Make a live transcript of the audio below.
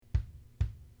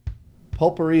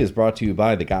Pulpery is brought to you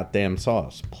by The Goddamn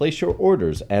Sauce. Place your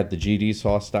orders at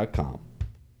thegdsauce.com.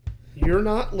 You're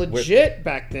not legit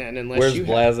back then unless Where's you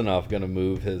Blazanoff going to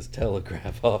move his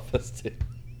telegraph office to?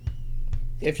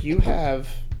 if you have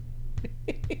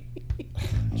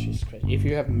Jesus Christ, if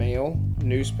you have mail,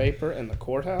 newspaper, and the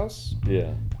courthouse,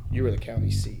 Yeah. you were the county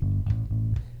seat.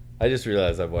 I just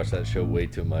realized I've watched that show way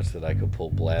too much that I could pull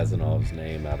Blazanoff's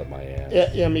name out of my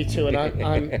ass. Yeah, me too. And I'm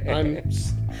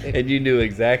And you knew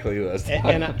exactly who I was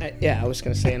talking I was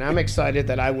going to say, and I'm excited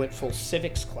that I went full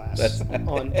civics class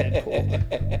on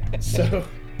Deadpool. So,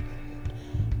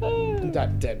 not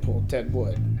Deadpool,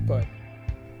 Deadwood, but.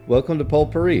 Welcome to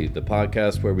Pulpery, the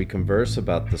podcast where we converse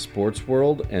about the sports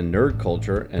world and nerd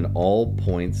culture and all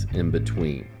points in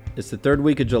between. It's the third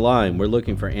week of July, and we're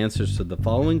looking for answers to the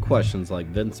following questions like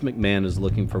Vince McMahon is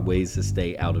looking for ways to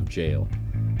stay out of jail.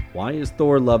 Why is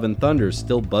Thor Love and Thunder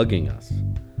still bugging us?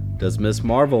 Does Ms.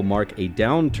 Marvel mark a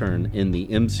downturn in the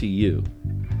MCU?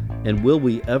 And will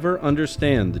we ever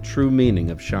understand the true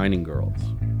meaning of Shining Girls?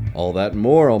 All that and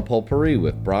more on Pulpery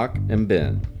with Brock and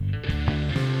Ben.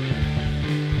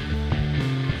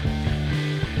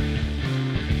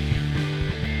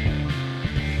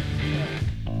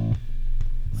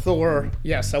 Thor,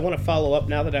 yes, I want to follow up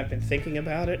now that I've been thinking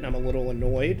about it, and I'm a little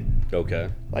annoyed.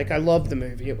 Okay. Like, I loved the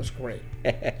movie; it was great.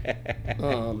 There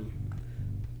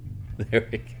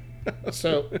we go.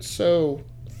 So,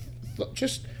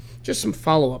 just some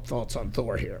follow up thoughts on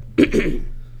Thor here.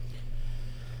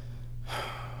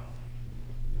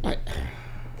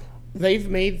 They've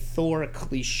made Thor a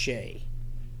cliche,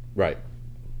 Right.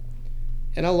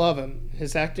 and I love him.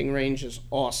 His acting range is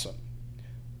awesome,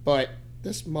 but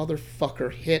this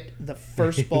motherfucker hit the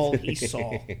first ball he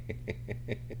saw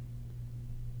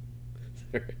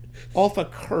off a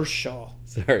Kershaw.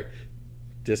 Sorry.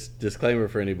 Disclaimer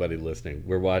for anybody listening.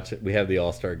 We have the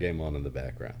All-Star game on in the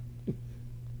background.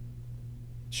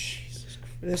 Jesus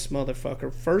Christ. This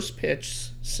motherfucker, first pitch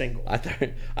single. I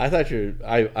thought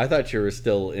you were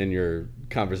still in your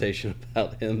conversation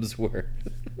about Hemsworth.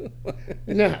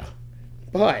 No,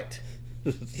 but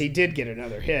he did get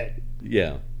another hit.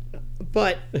 Yeah.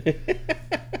 But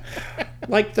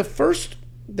like the first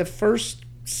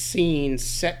scene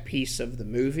set piece of the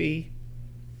movie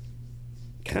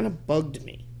kind of bugged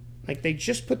me. Like, they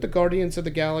just put the Guardians of the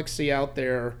Galaxy out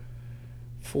there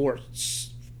for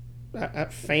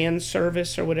fan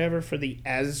service or whatever for the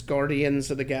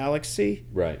Asgardians of the Galaxy,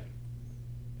 Right.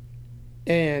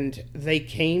 and they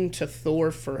came to Thor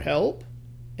for help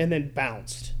and then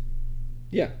bounced.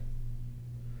 Yeah.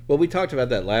 Well, we talked about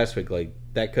that last week. Like,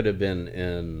 that could have been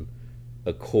in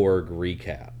a Korg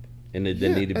recap, and it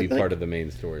didn't need to be part of the main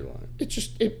storyline. It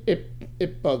just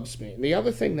it bugs me. And the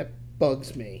other thing that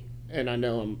bugs me, and I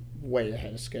know I'm way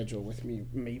ahead of schedule with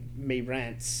me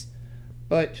rants,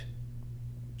 but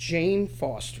Jane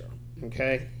Foster,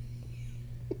 okay?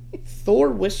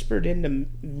 Thor whispered into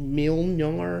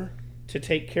Mjolnir to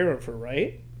take care of her,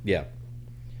 right? Yeah.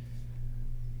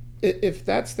 If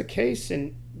that's the case,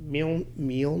 and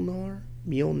Mjolnir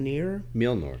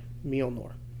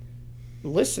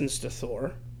listens to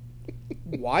Thor,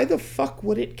 why the fuck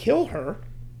would it kill her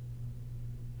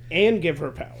and give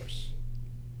her powers?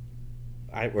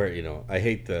 I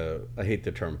hate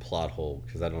the term plot hole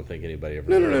because I don't think anybody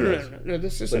ever. No.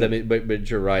 This is. But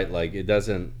you're right. Like, it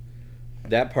doesn't.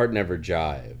 That part never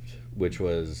jived, which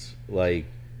was like,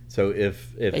 so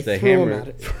if the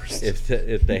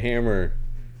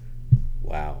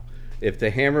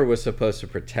hammer was supposed to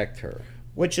protect her,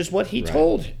 which is what he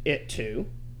told it to.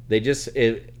 They just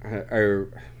in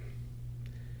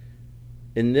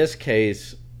this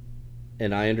case,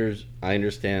 and I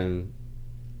understand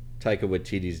Taika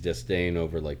Waititi's disdain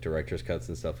over like director's cuts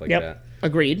and stuff like that.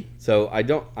 Agreed. So I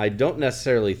don't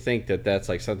necessarily think that that's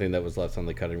like something that was left on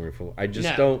the cutting room floor. I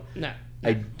just don't. No.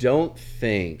 I don't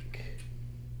think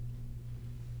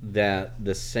that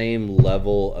the same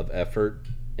level of effort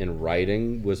in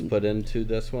writing was put into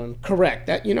this one. Correct.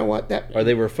 That, you know what, or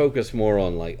they were focused more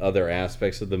on like other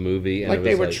aspects of the movie, and like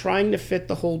they were trying to fit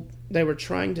the whole. They were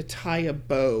trying to tie a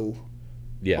bow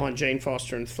on Jane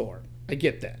Foster and Thor. I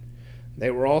get that. They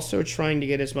were also trying to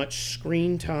get as much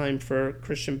screen time for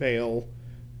Christian Bale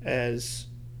as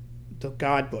the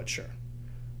God Butcher,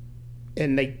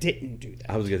 and they didn't do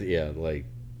that. I was gonna,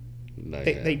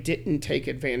 they didn't take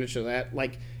advantage of that.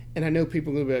 Like, and I know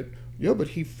people are gonna be like, yeah, but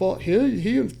he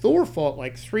and Thor fought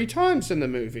like 3 times in the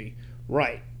movie.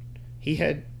 Right.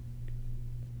 The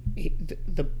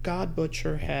God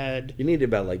Butcher had... You need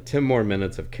about like 10 more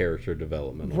minutes of character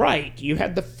development. Right. You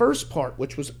had the first part,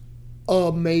 which was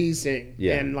amazing.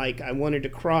 Yeah. And like, I wanted to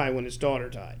cry when his daughter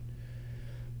died.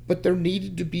 but there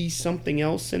needed to be something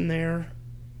else in there.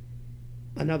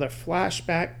 Another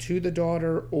flashback to the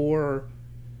daughter, or...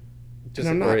 Just,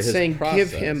 and I'm or not his saying process.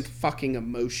 give him fucking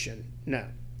emotion. No.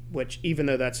 Which, even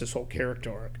though that's his whole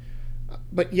character arc.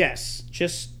 But yes,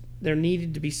 just there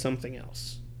needed to be something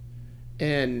else.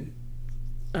 And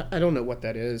I don't know what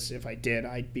that is. If I did,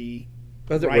 I'd be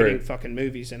writing fucking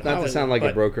movies in not Hollywood. To sound like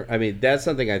a broker. I mean, that's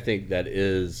something I think that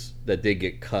did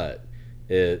get cut.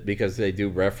 Because they do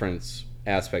reference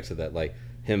aspects of that, like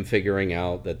him figuring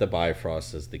out that the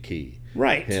Bifrost is the key.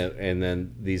 Right. And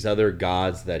then these other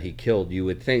gods that he killed, you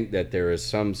would think that there is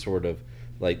some sort of,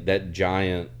 like, that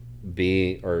giant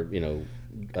being, or,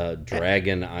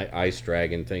 dragon, ice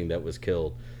dragon thing that was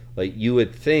killed. Like, you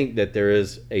would think that there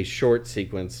is a short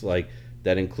sequence, like,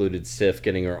 that included Sif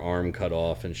getting her arm cut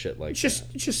off and shit like that.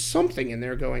 Just something in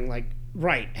there going like,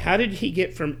 right, how did he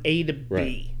get from A to B?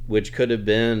 Right. Which could have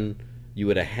been, you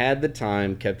would have had the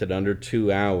time, kept it under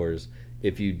 2 hours,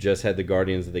 if you just had the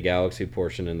Guardians of the Galaxy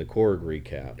portion in the Korg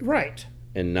recap. Right.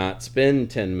 And not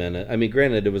spend 10 minutes. I mean,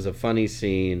 granted, it was a funny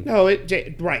scene. No,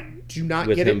 right. Do not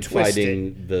with get him it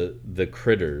twisted. Fighting the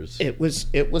critters. It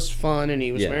was fun, and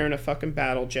he was wearing a fucking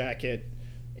battle jacket,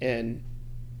 and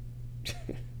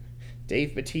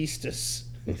Dave Bautista's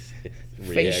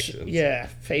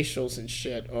facials and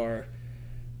shit are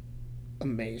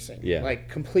amazing. Yeah. Like,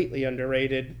 completely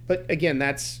underrated. But again,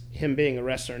 that's him being a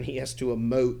wrestler, and he has to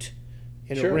emote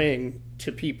in a ring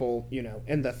to people,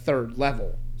 in the third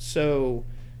level. So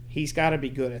he's got to be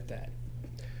good at that.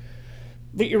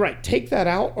 But you're right. Take that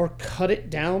out or cut it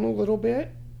down a little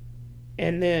bit,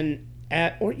 and then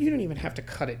or you don't even have to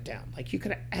cut it down. Like, you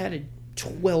could have added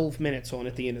 12 minutes on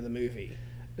at the end of the movie.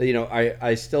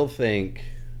 I still think,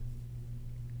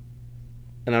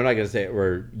 and I'm not going to say it,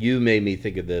 where you made me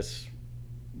think of this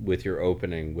with your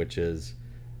opening, which is,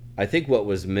 I think what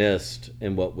was missed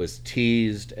and what was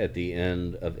teased at the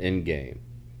end of Endgame,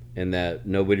 and that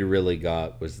nobody really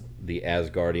got, was the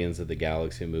Asgardians of the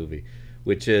Galaxy movie,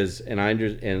 which is, and I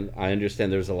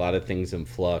understand there's a lot of things in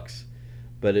flux,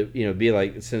 but be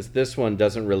like, since this one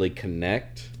doesn't really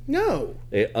connect,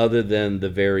 other than the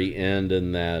very end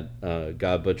and that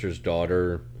God Butcher's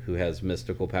daughter who has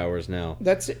mystical powers now.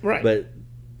 That's it, right? But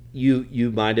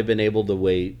you might have been able to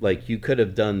wait, like you could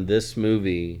have done this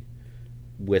movie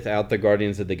without the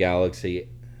Guardians of the Galaxy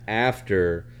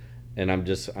after, and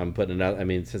I'm putting it out. I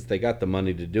mean, since they got the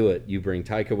money to do it, you bring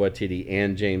Taika Waititi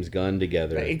and James Gunn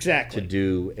together exactly to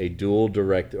do a dual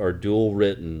direct or dual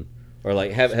written, or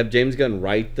like have James Gunn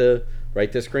write the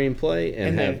screenplay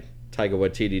and have Taika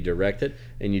Waititi direct it,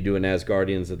 and you do an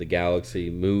Asgardians of the Galaxy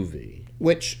movie.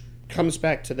 Which comes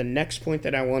back to the next point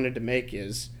that I wanted to make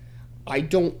is, I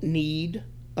don't need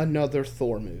another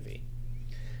Thor movie.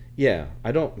 Yeah,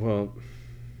 I don't. Well,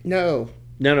 no.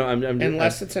 I'm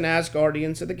unless it's an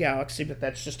Asgardians of the Galaxy, but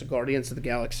that's just a Guardians of the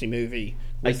Galaxy movie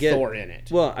with Thor in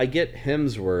it. Well, I get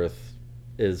Hemsworth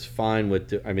is fine with.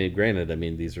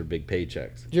 Granted, these are big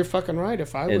paychecks. You're fucking right.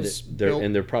 If I was,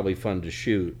 they're probably fun to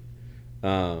shoot,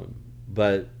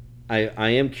 but I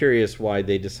am curious why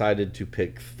they decided to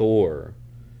pick Thor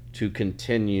to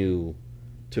continue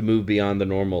to move beyond the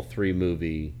normal 3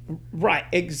 movie. Right,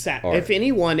 exactly. If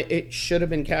anyone, it should have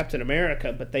been Captain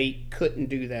America, but they couldn't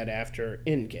do that after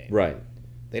Endgame. Right.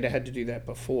 They'd have had to do that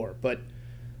before. But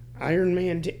Iron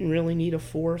Man didn't really need a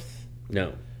 4th.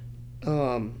 No.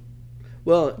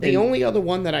 Well, the only other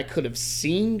one that I could have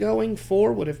seen going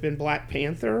for would have been Black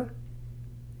Panther.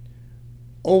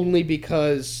 Only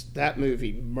because that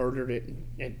movie murdered it,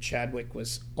 and Chadwick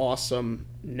was awesome.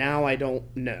 Now I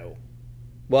don't know.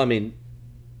 Well,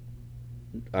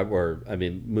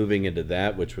 moving into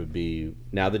that, which would be,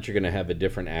 now that you're going to have a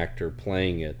different actor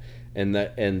playing it, and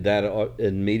that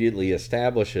immediately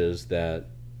establishes that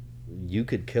you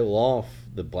could kill off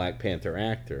the Black Panther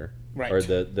actor, right, or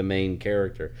the main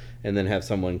character, and then have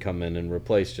someone come in and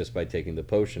replace just by taking the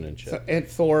potion and shit. And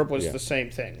Thor was the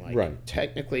same thing. Like, right.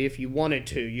 Technically, if you wanted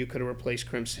to, you could have replaced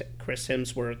Chris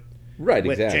Hemsworth, right,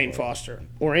 with exactly. Jane Foster,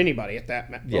 or anybody at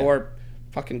that, yeah. or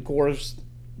fucking Gore's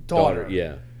daughter.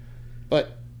 Yeah.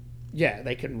 But yeah,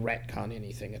 they can retcon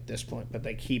anything at this point, but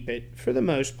they keep it for the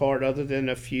most part, other than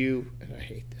a few, and I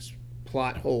hate this,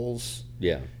 plot holes.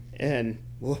 Yeah. And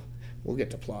we'll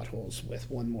get to plot holes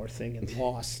with one more thing in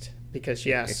Lost, because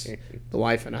yes, the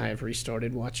wife and I have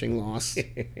restarted watching Lost.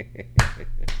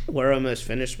 We're almost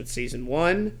finished with season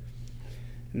 1,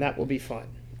 and that will be fun.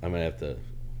 I'm gonna have to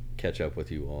catch up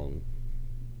with you all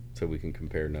so we can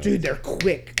compare notes. Dude, they're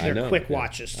quick. They're quick yeah,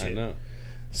 watches too. I know.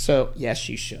 So yes,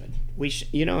 you should. We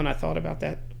should, and I thought about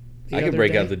that the I can other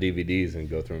break day. out the DVDs and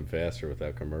go through them faster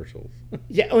without commercials.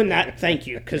 Yeah, oh, and that, thank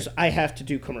you, because I have to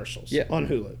do commercials Yeah. on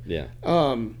Hulu. Yeah.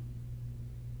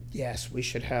 Yes, we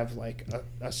should have like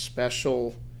a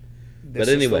special. This But is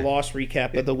anyway. the Lost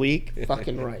recap of the week.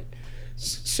 Fucking right.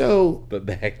 So But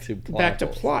back to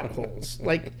plot holes.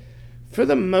 Like, for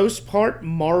the most part,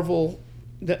 Marvel,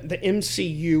 the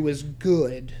MCU is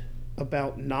good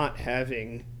about not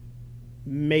having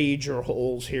major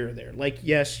holes here or there. Like,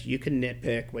 yes, you can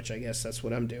nitpick, which I guess that's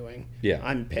what I'm doing. Yeah.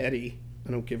 I'm petty.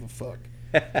 I don't give a fuck.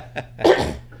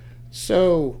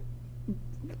 So,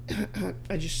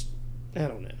 I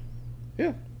don't know.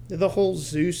 Yeah. The whole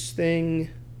Zeus thing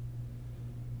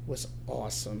was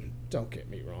awesome. Don't get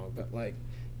me wrong, but like,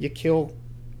 you kill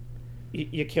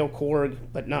Korg,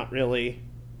 but not really.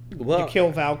 Well, You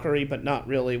kill Valkyrie, but not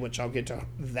really, which I'll get to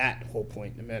that whole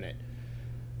point in a minute.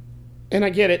 And I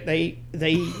get it. They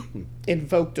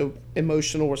invoked an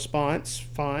emotional response,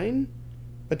 fine,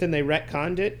 but then they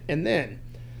retconned it, and then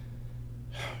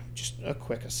just a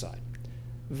quick aside.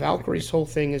 Valkyrie's whole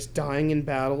thing is dying in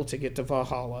battle to get to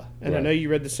Valhalla. And I Right. know you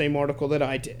read the same article that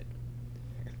I did.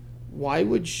 Why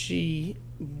would she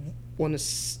want to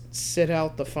sit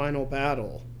out the final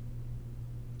battle?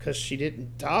 Because she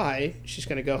didn't die. She's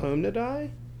going to go home to die?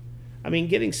 I mean,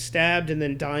 getting stabbed and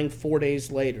then dying 4 days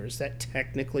later, is that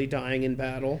technically dying in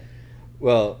battle?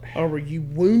 well, Or were you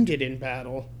wounded in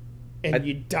battle and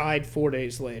you died 4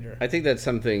 days later? I think that's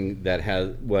something that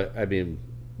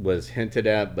was hinted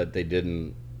at, but they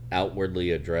didn't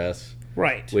outwardly address.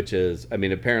 Right. Which is,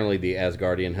 apparently the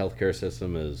Asgardian healthcare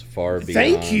system is far beyond.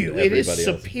 Thank you. It is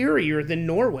everybody else. superior than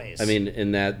Norway's.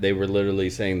 In that they were literally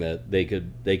saying that they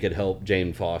could help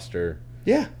Jane Foster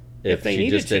yeah. if they she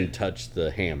needed just to. didn't touch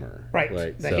the hammer. Right.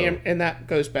 And that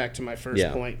goes back to my first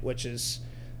Yeah. point, which is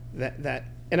that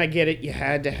and I get it, you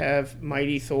had to have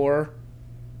Mighty Thor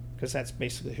because that's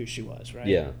basically who she was, right?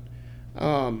 Yeah.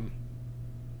 And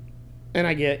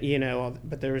I get,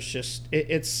 but there was just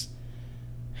it's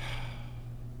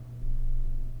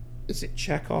is it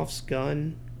Chekhov's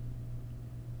gun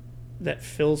that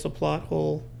fills a plot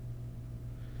hole?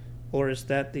 Or is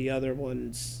that the other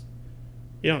one's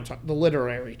I'm talking the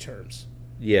literary terms.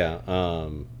 Yeah.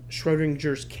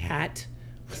 Schrodinger's cat,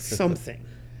 something.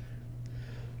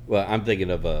 Well, I'm thinking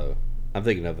of a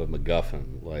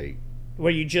MacGuffin, like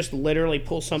Where you just literally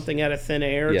pull something out of thin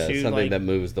air to something like that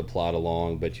moves the plot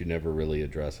along, but you never really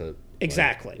address it.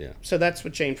 exactly. Yeah. So that's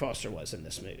what Jane Foster was in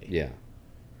this movie. Yeah.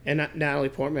 And Natalie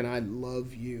Portman, I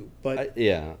love you, but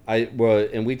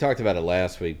and we talked about it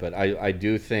last week, but I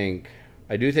do think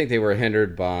they were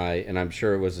hindered by, and I'm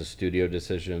sure it was a studio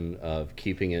decision of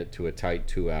keeping it to a tight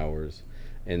 2 hours,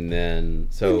 and then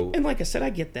and like I said,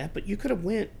 I get that, but you could have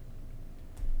went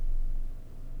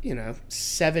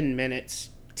 7 minutes,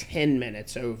 10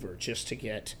 minutes over just to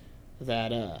get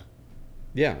that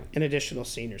yeah, an additional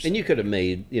scene or and something. you could have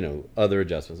made other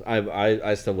adjustments.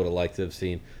 I still would have liked to have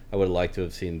seen. I would have liked to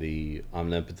have seen the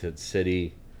Omnipotent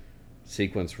City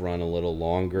sequence run a little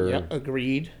longer. Yep,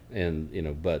 agreed.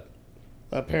 And but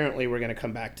Apparently, we're going to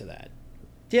come back to that.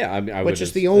 yeah, I Which would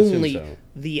is the assume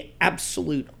the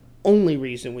absolute only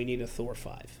reason we need a Thor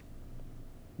 5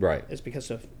 right. is because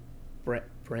of Brett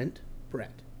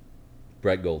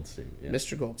Goldstein, yeah.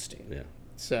 Mr. Goldstein. Yeah.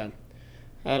 So,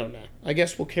 I don't know. I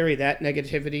guess we'll carry that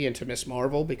negativity into Miss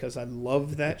Marvel because I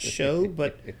love that show,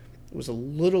 but it was a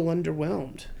little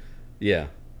underwhelmed. Yeah.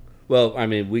 Well,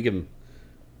 we can.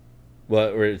 Well,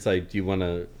 or it's like, do you want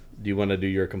to do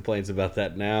your complaints about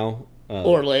that now,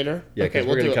 Or later. Yeah, because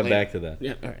we're going to come later. back to that.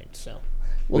 Yeah. All right. So,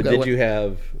 But did you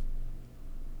have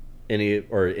any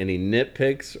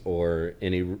nitpicks or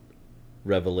any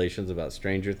revelations about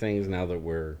Stranger Things now that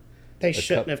we're? They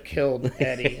shouldn't have killed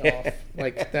Eddie off.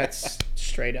 Like, that's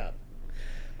straight up.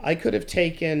 I could have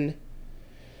taken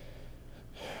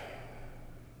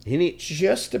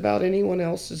just about anyone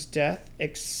else's death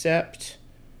except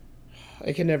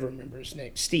I can never remember his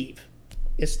name. Steve.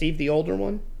 Is Steve the older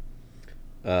one?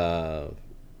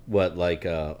 What, like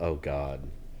oh God.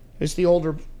 Who's the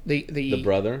older The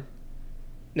brother?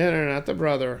 No, not the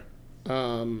brother.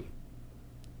 Oh,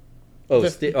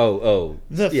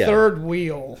 The yeah. third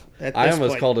wheel. At I this almost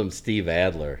point. called him Steve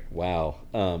Adler. Wow.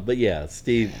 But yeah,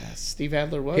 Steve. Steve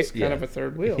Adler was kind of a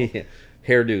third wheel. Yeah.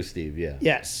 Hairdo Steve, yeah.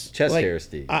 Yes. Chest hair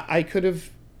Steve. I could have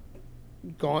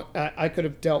gone. I could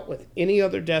have dealt with any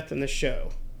other death in the show.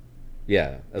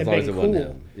 Yeah, as and long as been it wasn't cool.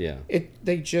 him. Yeah.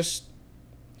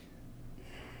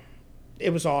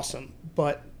 It was awesome,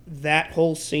 but that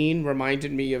whole scene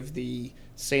reminded me of the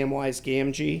Samwise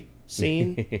Gamgee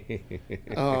scene.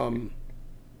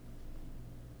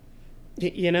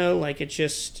 Like it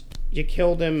just you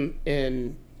killed him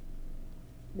in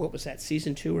what was that,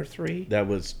 season 2 or 3? That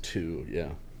was 2, yeah.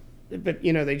 But,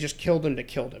 you know, they just killed him to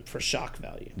kill him for shock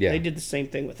value. Yeah. They did the same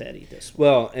thing with Eddie this week.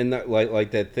 Well, and that,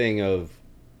 like that thing of,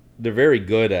 they're very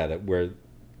good at it, where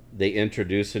they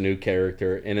introduce a new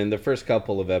character, and in the first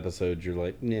couple of episodes, you're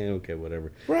like, yeah, okay,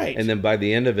 whatever. Right. And then by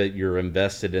the end of it, you're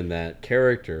invested in that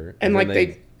character. And then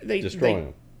like they destroy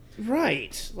him.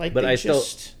 Right. Like But they I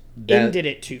just that- ended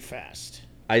it too fast.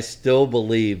 I still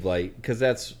believe, like, because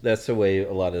that's the way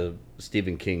a lot of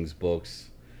Stephen King's books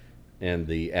and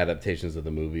the adaptations of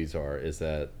the movies are, is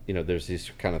that, you know, there's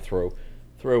these kind of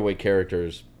throwaway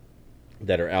characters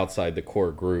that are outside the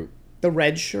core group. The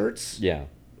red shirts? Yeah,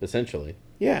 essentially.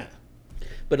 Yeah.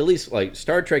 But at least, like,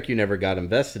 Star Trek, you never got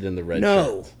invested in the red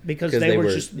No, shirts. because they were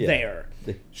just yeah. there.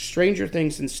 Stranger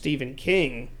Things and Stephen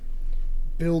King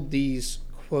build these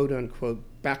quote-unquote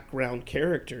background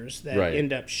characters that Right.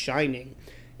 end up shining.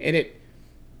 And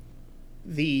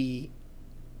the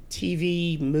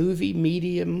TV movie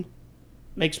medium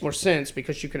makes more sense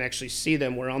because you can actually see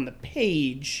them, where on the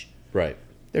page Right.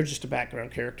 they're just a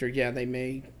background character. Yeah, they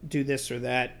may do this or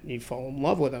that, and you fall in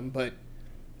love with them, but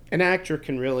an actor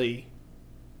can really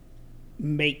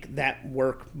make that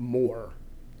work more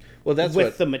Well, that's with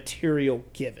what the material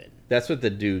given. that's what the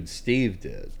dude Steve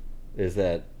did. Is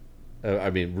that, I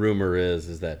mean, rumor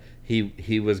is that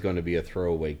he was going to be a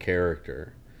throwaway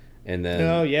character, and then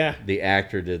Oh, yeah. the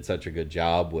actor did such a good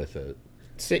job with it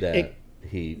So that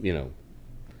he, you know,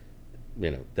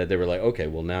 that they were like, okay,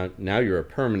 well now you're a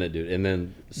permanent dude. And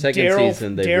then second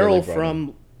season they Daryl really brought from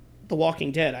him. The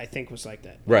Walking Dead, I think, was like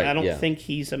that. Right, I don't yeah. think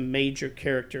he's a major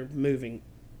character moving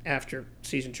after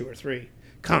season 2 or 3,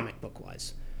 comic book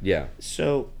wise. Yeah,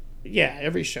 So yeah,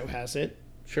 every show has it.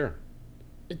 sure.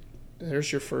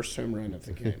 There's your first home run of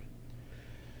the game.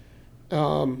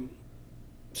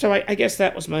 So I guess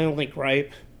that was my only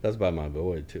gripe. That's by my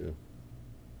boy too.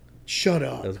 Shut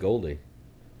up. That's Goldie.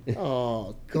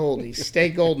 Oh, Goldie. Stay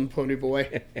golden, pony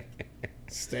boy.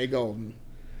 Stay golden.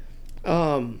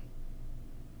 So,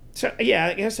 yeah,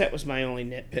 I guess that was my only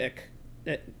nitpick.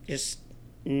 That just,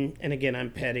 and again,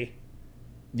 I'm petty.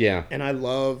 Yeah, And I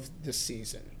love the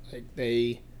season. Like,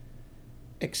 they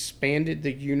expanded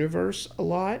the universe a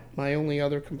lot. My only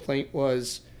other complaint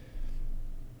was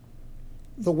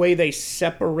the way they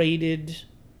separated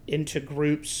into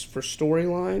groups for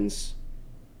storylines.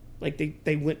 Like,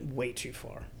 they went way too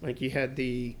far. Like, you had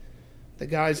the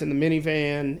guys in the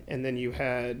minivan, and then you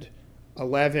had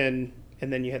 11,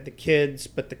 and then you had the kids,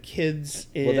 but the kids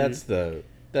in... well,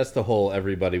 that's the whole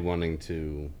everybody wanting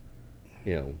to,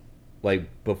 you know,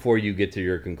 like, before you get to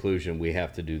your conclusion, we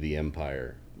have to do the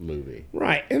Empire movie.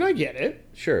 Right, and I get it.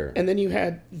 Sure. And then you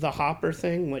had the Hopper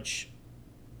thing, which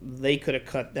they could have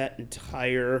cut that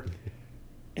entire...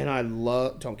 And I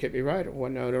love... Don't get me right.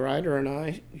 Winona Ryder and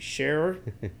I share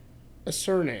a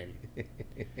surname.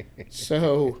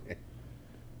 So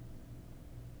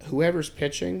whoever's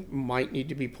pitching might need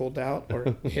to be pulled out,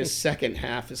 or his second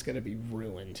half is going to be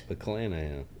ruined. The clan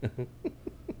I am.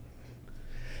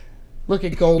 Look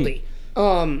at Goldie.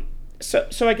 So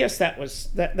I guess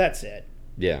that's it.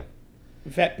 Yeah.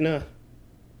 Vecna,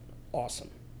 awesome.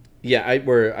 Yeah,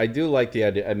 I do like the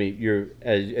idea. I mean, you're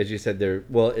as you said, they're,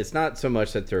 well, it's not so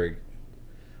much that they're,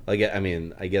 like, I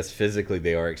mean, I guess physically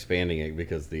they are expanding it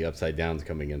because the Upside Down's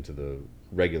coming into the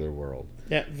regular world.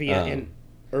 Yeah, via an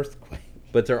earthquake.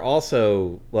 But they're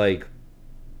also, like,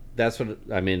 that's what,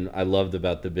 I mean, I loved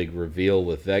about the big reveal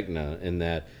with Vecna, in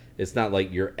that it's not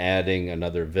like you're adding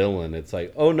another villain. It's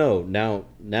like, oh no,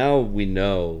 now we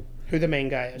know Who the main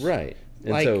guy is. right.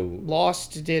 And Like, so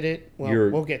Lost did it. Well,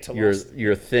 we'll get to you're, Lost.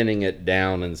 You're thinning it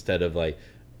down instead of, like,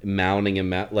 mounting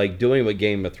and like doing what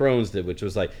Game of Thrones did, which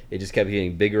was like it just kept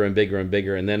getting bigger and bigger and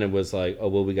bigger, and then it was like, oh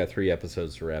well, we got 3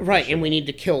 episodes to wrap. Right, this and up. we need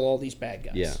to kill all these bad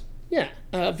guys. Yeah.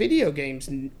 Yeah. Video games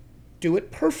do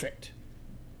it perfect.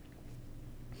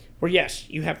 Where, yes,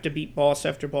 you have to beat boss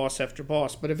after boss after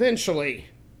boss, but eventually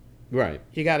Right.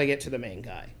 you got to get to the main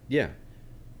guy. Yeah.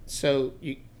 So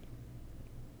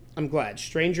I'm glad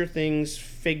Stranger Things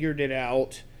figured it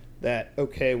out that,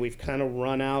 okay, we've kind of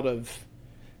run out of,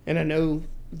 and I know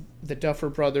the Duffer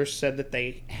Brothers said that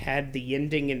they had the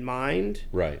ending in mind,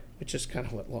 Right. which is kind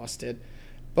of what Lost did.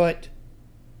 But,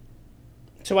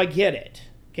 so I get it.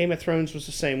 Game of Thrones was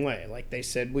the same way. Like, they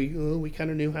said, we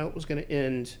kind of knew how it was going to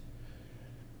end.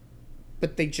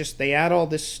 But they add all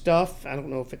this stuff. I don't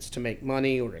know if it's to make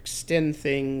money or extend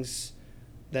things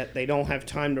that they don't have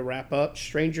time to wrap up.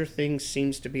 Stranger Things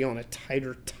seems to be on a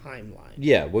tighter timeline.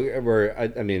 Yeah.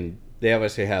 I mean, they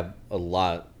obviously have a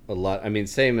lot. I mean,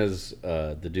 same as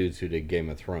the dudes who did Game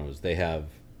of Thrones. They have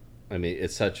I mean,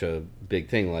 it's such a big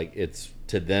thing. Like, it's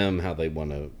to them how they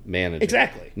want to manage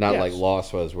Exactly. it. Not Yes. like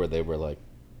Lost was, where they were like,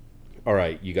 all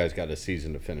right, you guys got a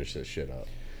season to finish this shit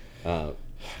up.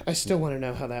 I still want to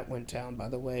know how that went down, by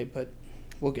the way, but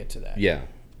we'll get to that. Yeah.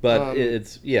 But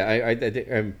it's, yeah, I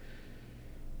think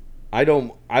I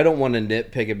don't want to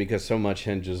nitpick it because so much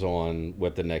hinges on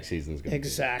what the next season's going to be.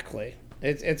 Exactly.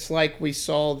 It's like we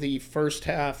saw the first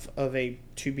half of a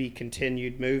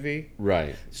to-be-continued movie.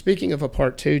 Right. Speaking of a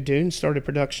part 2, Dune started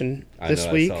production this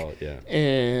week. I saw it, yeah.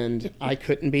 And I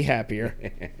couldn't be happier.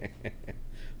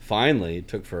 Finally, it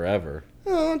took forever.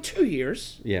 2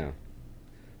 years. Yeah.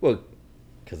 Well,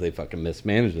 because they fucking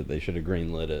mismanaged it. They should have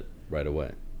greenlit it right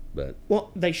away. But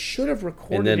Well, they should have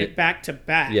recorded then it back to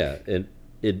back. yeah,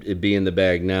 it'd be in the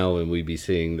bag now, and we'd be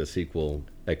seeing the sequel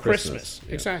at Christmas.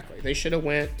 Yeah. Exactly. They should have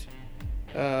went,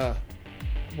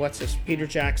 what's this, Peter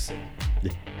Jackson.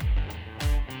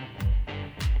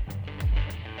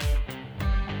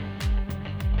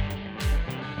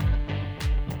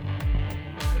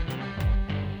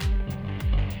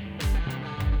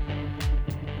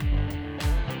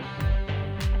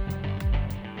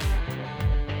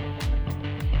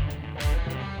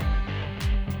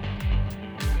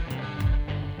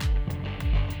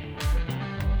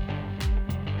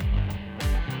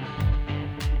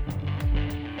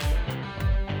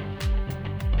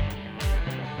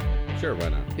 Sure, why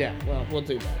not? Yeah, well, we'll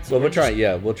do that. So Well, we're we'll try. just-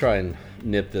 Yeah, we'll try and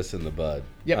nip this in the bud.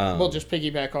 Yep, we'll just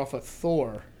piggyback off of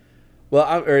Thor.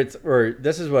 Well,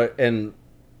 this is what, and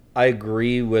I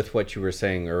agree with what you were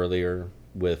saying earlier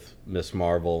with Miss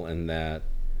Marvel, in that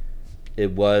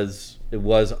it was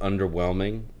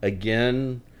underwhelming.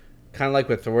 Again, kind of like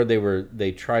with Thor,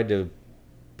 they tried to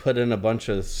put in a bunch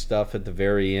of stuff at the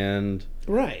very end,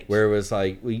 Right. where it was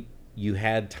like you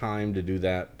had time to do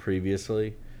that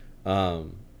previously.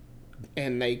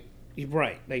 And they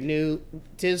knew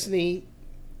Disney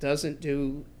doesn't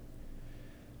do.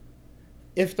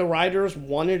 If the writers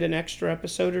wanted an extra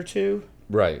episode or two,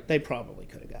 Right. they probably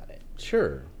could have got it.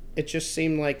 Sure. It just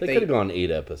seemed like They could have gone 8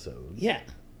 episodes. Yeah,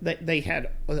 they had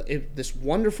this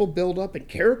wonderful build up and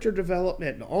character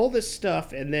development and all this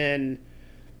stuff, and then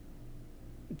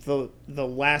the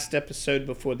last episode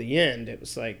before the end, it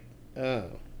was like, oh.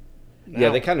 Yeah,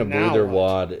 they kind of blew now their what?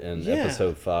 wad in Yeah.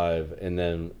 episode 5, and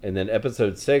then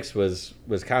episode 6 was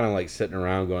kind of like sitting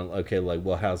around going, okay, like,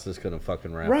 well, how's this gonna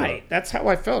fucking wrap Right, up? that's how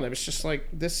I felt. It was just like,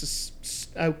 this is.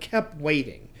 I kept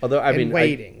waiting. Although, I mean,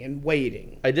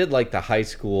 waiting. I did like the high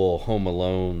school Home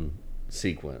Alone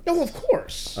sequence. Oh, of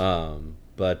course.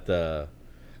 But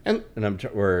And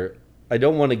where I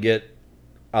don't want to get.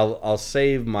 I'll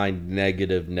save my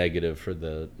negative for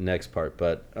the next part,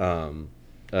 but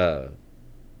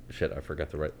shit, I forgot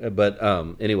the right. But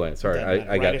anyway, sorry,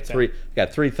 I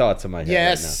got three thoughts in my head.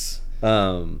 yes. Right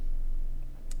now.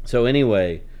 So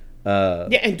anyway. Yeah,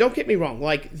 and don't get me wrong,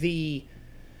 like the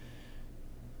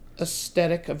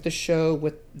aesthetic of the show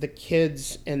with the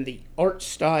kids and the art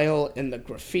style and the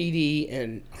graffiti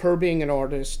and her being an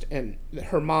artist and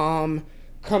her mom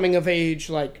coming of age,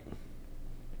 like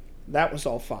that was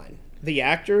all fine. The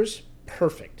actors,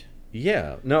 perfect.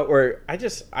 Yeah, no, or I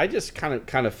just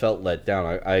kind of felt let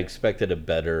down. I expected a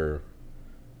better,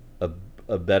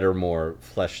 more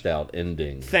fleshed out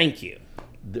ending. Thank you.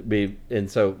 And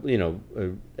so,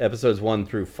 episodes 1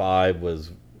 through 5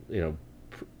 was,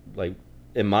 like,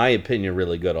 in my opinion,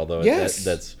 really good. Although Yes.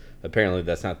 that's apparently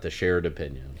that's not the shared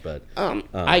opinion. But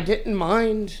I didn't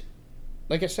mind,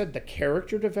 like I said, the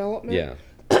character development.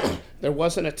 yeah, There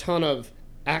wasn't a ton of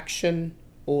action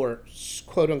or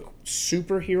quote unquote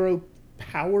superhero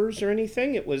powers or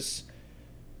anything. It was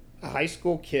a high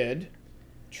school kid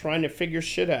trying to figure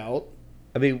shit out.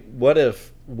 I mean, what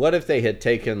if they had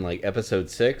taken like episode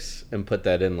 6 and put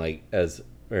that in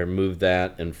or moved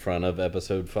that in front of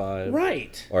episode 5,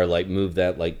 Right. or like move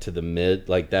that like to the mid,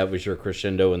 like that was your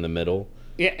crescendo in the middle.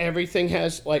 Yeah, everything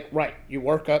has you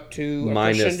work up to a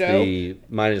minus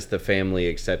crescendo. the family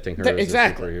accepting her as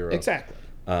Exactly. a superhero. Exactly.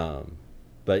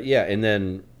 But yeah, and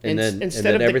then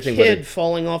Instead of everything the kid would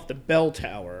falling off the bell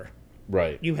tower,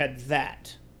 right. you had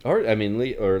that. Or I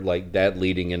mean, or like that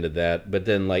leading into that, but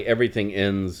then like everything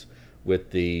ends with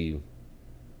the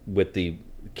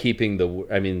keeping the.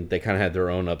 I mean, they kind of had their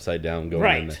own upside down going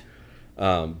in Right.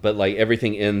 there. But like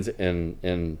everything ends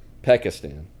in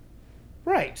Pakistan.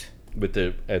 Right. With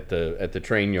at the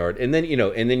train yard, and then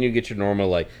you get your normal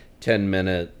like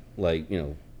 10-minute like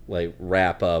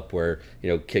wrap up where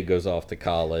kid goes off to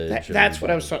college. That's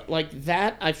what I was like.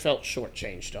 That I felt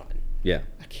shortchanged on. Yeah.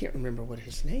 I can't remember what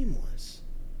his name was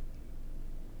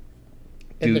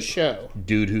in the show.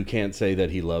 Dude who can't say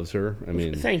that he loves her. I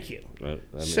mean, Thank you. I mean,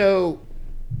 So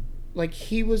like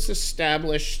he was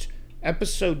established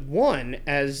episode 1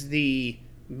 as the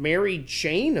Mary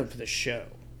Jane of the show,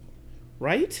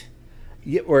 right?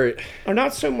 Yeah, or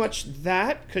not so much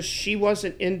that, because she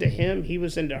wasn't into him, he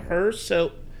was into her.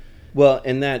 So, well,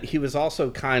 and that he was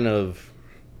also kind of,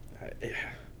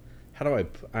 how do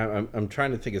I'm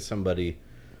trying to think of somebody.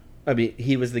 I mean,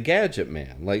 he was the gadget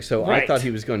man. Like, so right. I thought he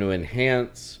was going to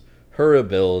enhance her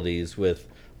abilities with,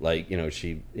 like,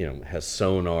 she, has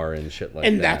sonar and shit like that.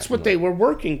 And that's what they were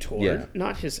working toward.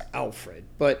 Not his Alfred,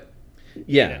 but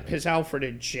his Alfred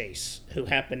and Jace, who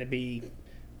happened to be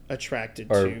attracted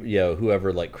to.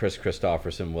 Whoever, like, Chris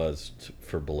Christopherson was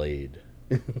for Blade.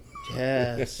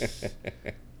 Yes.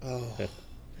 Oh,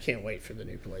 can't wait for the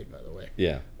new Blade, by the way.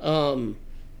 Yeah.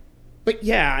 But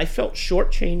yeah, I felt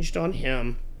shortchanged on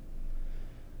him.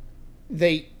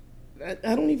 I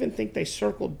don't even think they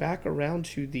circled back around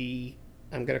to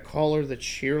I'm going to call her the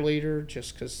cheerleader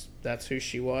just because that's who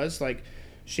she was. Like,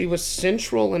 she was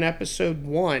central in episode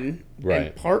 1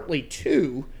 and partly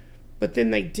 2, but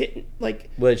then they didn't, like...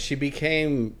 Well,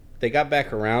 they got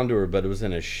back around to her, but it was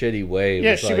in a shitty way.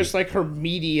 Yeah, she was like her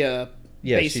media...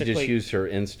 Yeah, basically. She just used her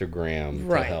Instagram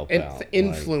to help out.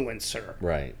 Influence her.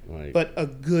 Right. But a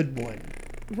good one.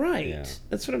 Right. Yeah.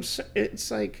 That's what I'm saying. It's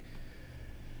like...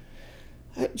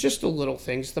 just the little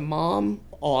things. The mom,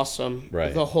 awesome.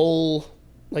 Right. The whole,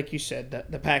 like you said,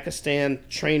 the Pakistan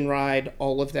train ride,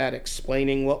 all of that,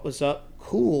 explaining what was up,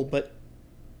 cool. But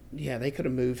yeah, they could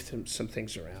have moved some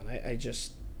things around.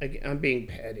 I'm being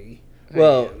petty.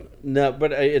 Well, no,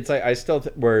 but it's like I still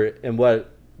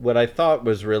what I thought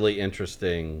was really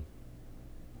interesting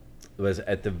was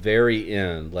at the very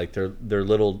end, like their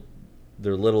little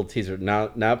teaser,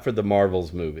 not for the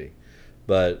Marvels movie,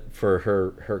 but for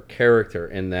her character,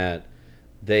 in that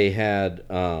they had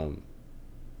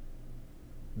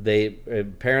they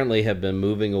apparently have been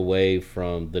moving away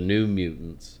from the New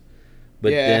Mutants,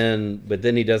 but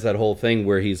then he does that whole thing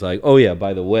where he's like, oh yeah,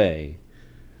 by the way,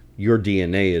 your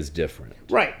DNA is different,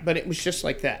 right? But it was just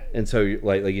like that, and so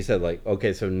like you said, like,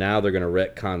 okay, so now they're going to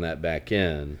retcon that back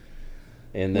in,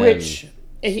 and then which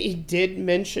he did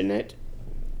mention it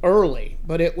early,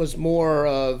 but it was more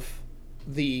of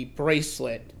the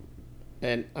bracelet,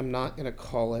 and I'm not going to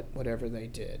call it whatever they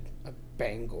did, a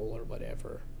bangle or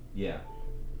whatever. Yeah.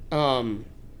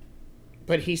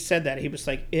 But he said that. He was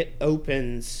like, it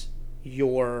opens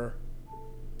your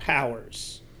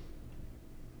powers.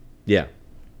 Yeah.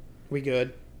 We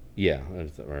good? Yeah.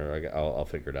 I'll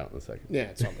figure it out in a second. Yeah,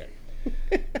 it's all good.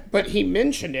 But he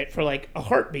mentioned it for like a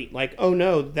heartbeat. Like, oh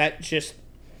no, that just...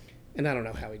 And I don't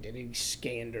know how he did it. He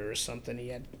scanned her or something. He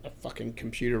had a fucking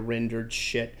computer rendered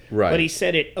shit. Right. But he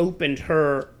said it opened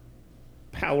her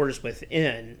powers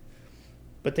within.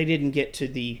 But they didn't get to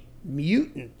the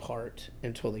mutant part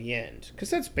until the end. Because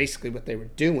that's basically what they were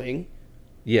doing.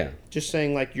 Yeah. Just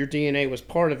saying, like, your DNA was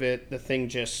part of it. The thing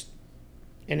just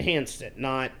enhanced it.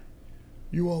 Not,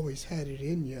 you always had it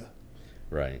in you.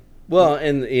 Right. Well,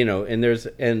 and, and there's...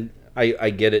 And I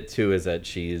get it, too, is that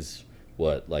she's...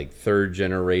 like third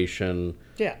generation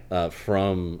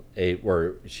from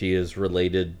where she is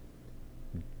related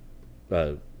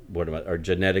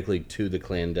genetically to the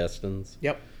clandestines.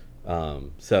 Yep.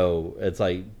 So it's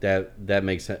like that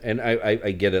makes sense, and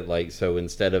I get it. Like, so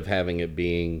instead of having it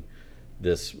being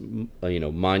this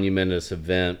monumentous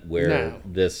event where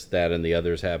this, that, and the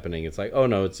other's happening, it's like, oh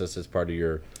no, it's just as part of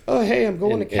your hey, I'm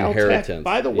going to Caltech. Inheritance.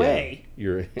 By the way,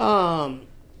 you're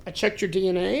I checked your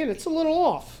DNA and it's a little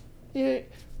off. Yeah.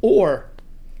 Or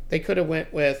they could have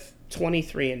went with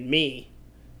 23andMe,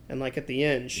 and like at the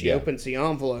end, she opens the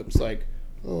envelope. It's like,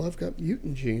 oh, I've got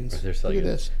mutant genes. Look at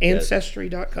this.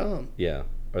 Ancestry.com. Yeah.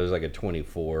 Or there's like a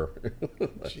 24.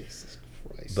 Jesus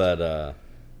Christ. But,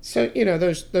 so,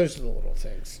 those are the little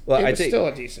things. Well, it was still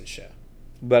a decent show.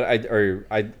 But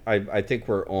I think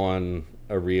we're on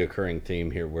a reoccurring theme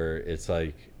here where it's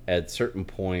like at certain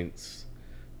points,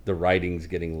 the writing's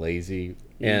getting lazy.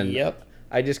 And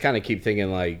I just kind of keep thinking,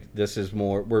 like, this is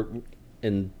more...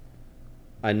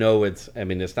 I know it's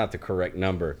not the correct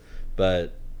number,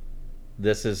 but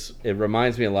it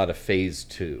reminds me a lot of Phase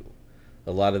 2.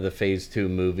 A lot of the Phase 2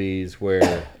 movies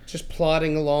where... just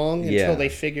plodding along until they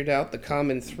figured out the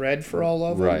common thread for all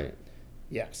of them. Right.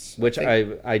 Yes. Which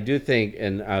I do think,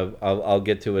 and I'll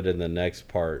get to it in the next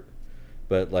part,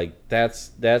 but, like, that's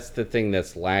the thing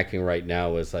that's lacking right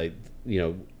now is, like,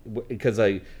 because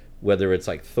whether it's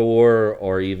like Thor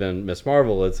or even Ms.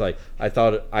 Marvel, it's like I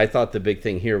thought the big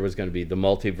thing here was going to be the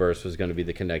multiverse was going to be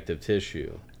the connective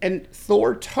tissue. And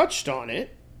Thor touched on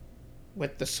it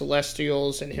with the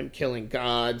Celestials and him killing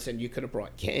gods, and you could have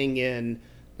brought Kang in,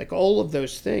 like all of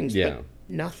those things, but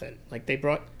nothing. Like they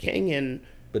brought Kang in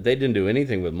But they didn't do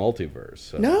anything with multiverse.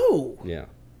 So. No. Yeah.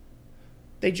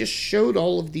 They just showed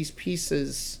all of these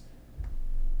pieces.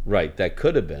 Right. That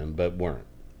could have been, but weren't.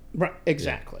 Right.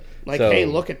 Exactly. Like, So- hey,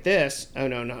 look at this. Oh,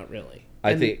 no, not really.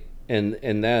 I think,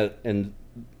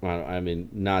 well, I mean,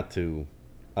 not to,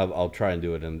 I'll try and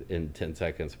do it in 10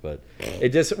 seconds, but it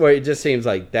just seems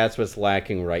like that's what's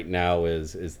lacking right now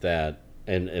is that,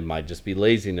 and it might just be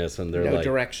laziness, and they're no like,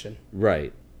 direction.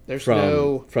 right. There's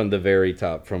From the very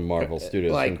top, from Marvel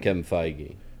Studios, like- from Kevin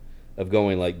Feige, of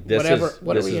going like, this whatever. is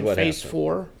What this are we is in what phase happened.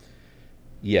 4?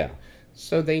 Yeah.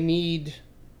 So they need,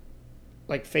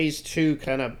 like, phase 2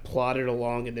 kind of plodded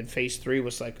along, and then phase 3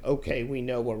 was like, okay, we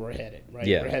know where we're headed, right?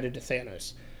 Yeah. We're headed to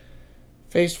Thanos.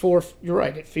 Phase 4, you're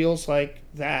right, it feels like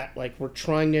that. Like, we're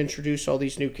trying to introduce all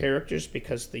these new characters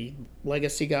because the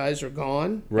legacy guys are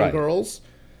gone, Right. and girls.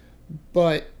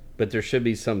 But, But there should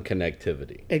be some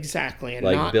connectivity. exactly, and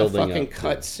Like not a building fucking up to-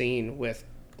 cut scene with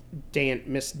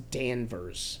Miss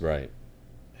Danvers, Right.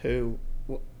 who,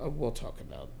 we'll talk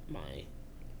about my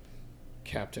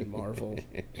Captain Marvel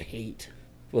hate.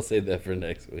 We'll save that for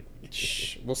next week.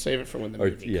 Shh, we'll save it for when the Or-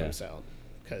 movie yeah. comes out,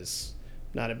 because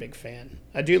not a big fan.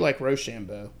 I do like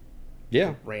Rochambeau,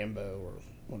 Yeah. Rambo, or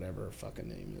whatever her fucking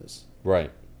name is.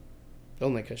 Right.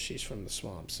 Only because she's from the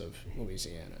swamps of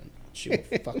Louisiana. And she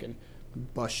will fucking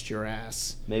bust your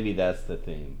ass. Maybe that's the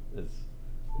theme. Is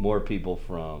more people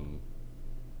from.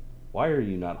 Why are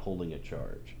you not holding a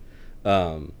charge?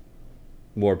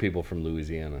 More people from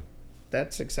Louisiana.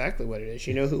 That's exactly what it is.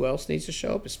 You know who else needs to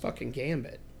show up? Is fucking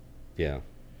Gambit. Yeah.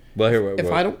 Well, here. If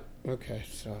I don't... Okay,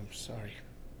 so I'm sorry.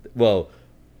 Well,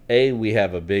 we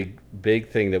have a big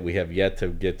thing that we have yet to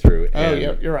get through. Oh, And,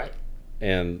 yeah, you're right.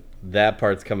 And that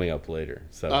part's coming up later.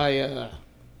 So. I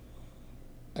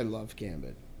love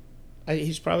Gambit.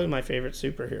 He's probably my favorite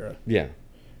superhero. Yeah.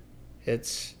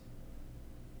 It's...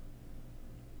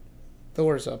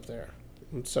 Thor's up there.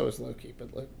 And so is Loki, but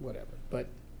whatever.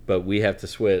 But we have to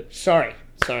switch sorry,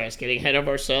 I was getting ahead of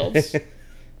ourselves.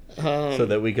 so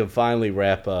that we can finally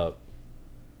wrap up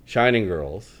Shining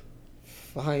Girls.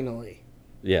 Finally.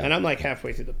 Yeah. And I'm like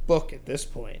halfway through the book at this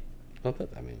point. Well,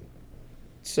 I mean,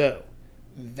 So,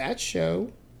 that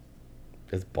show,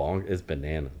 it's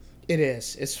bananas. it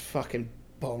is. It's fucking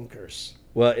bonkers.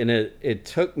 Well, and it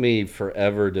took me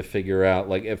forever to figure out.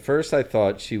 Like, at first I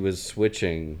thought she was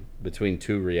switching between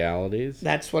two realities.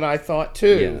 That's what I thought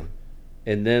too. Yeah.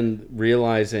 And then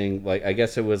realizing, like, I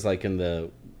guess it was like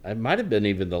it might have been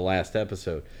even the last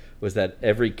episode, was that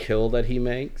every kill that he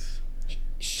makes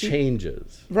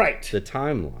changes Right. the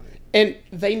timeline. And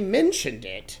they mentioned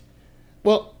it.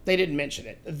 Well, they didn't mention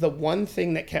it. The one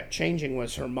thing that kept changing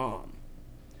was her mom.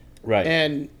 Right.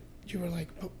 And you were like,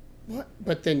 what?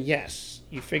 But then, yes,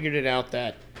 you figured it out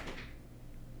that,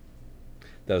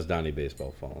 That was Donnie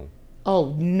Baseball falling.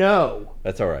 oh, no.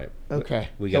 That's all right. Okay.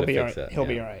 We got to He'll be fix all right. that. He'll yeah.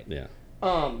 be all right. Yeah.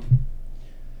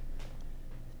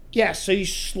 Yeah, so you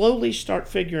slowly start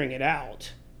figuring it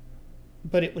out.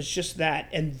 But it was just that.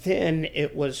 And then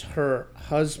it was her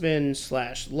husband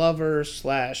 / lover /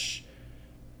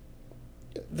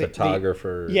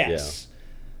 Photographer. yes.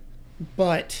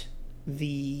 But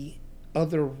the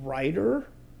other writer,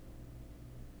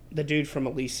 the dude from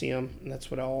Elysium, and that's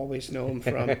what I always know him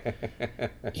from,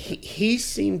 he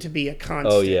seemed to be a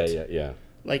constant. Oh, yeah.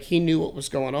 Like, he knew what was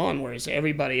going on, whereas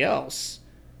everybody else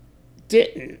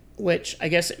didn't, which I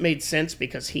guess it made sense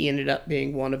because he ended up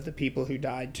being one of the people who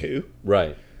died too.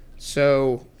 Right.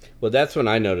 So Well, that's when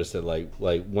I noticed it. Like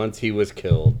once he was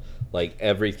killed, like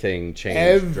everything changed.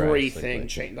 everything drastically.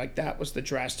 changed. Like, that was the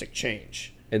drastic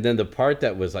change. And then the part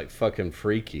that was like fucking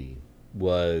freaky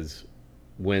was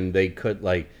when they could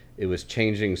it was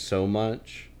changing so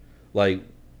much. Like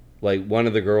one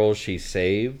of the girls she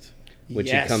saved when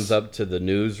Yes. she comes up to the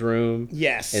newsroom.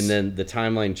 Yes. And then the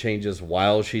timeline changes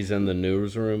while she's in the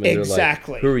newsroom. And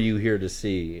Exactly. They're like, who are you here to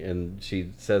see? And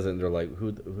she says it, and they're like,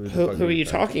 who the fuck Who are you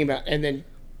talking talking about? And then,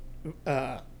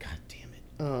 God damn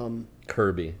it.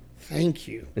 Kirby. Thank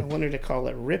you. I wanted to call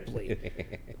it Ripley.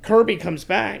 Kirby comes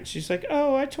back. She's like,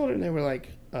 oh, I told her. And they were like,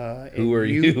 Who are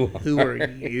you? Who are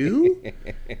you?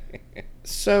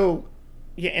 So,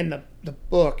 yeah, and the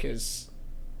book is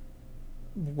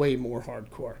way more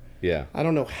hardcore. Yeah. I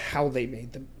don't know how they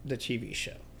made the TV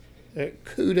show.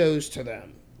 Kudos to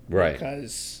them. Right.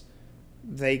 Because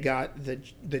they got the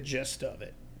gist of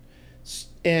it.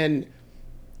 And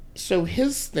so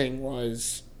his thing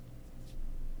was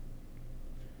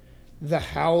the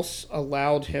house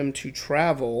allowed him to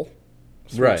travel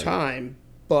through Right. time,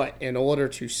 but in order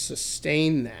to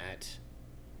sustain that,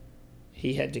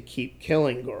 he had to keep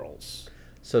killing girls.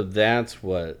 So that's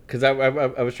what, because I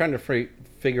was trying to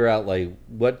figure out like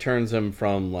what turns him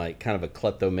from like kind of a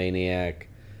kleptomaniac,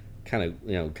 kind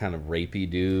of rapey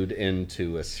dude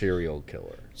into a serial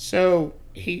killer. So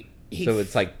so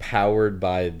it's like powered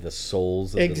by the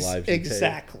souls of the lives you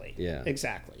exactly. take? Yeah.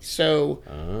 Exactly. So,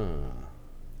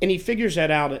 and he figures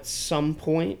that out at some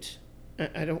point.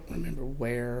 I don't remember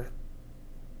where.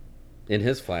 In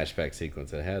his flashback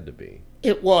sequence, it had to be.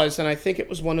 It was, and I think it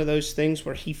was one of those things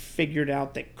where he figured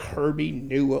out that Kirby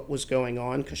knew what was going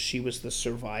on because she was the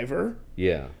survivor.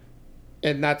 Yeah.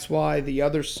 And that's why the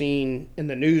other scene in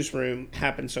the newsroom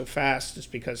happened so fast, is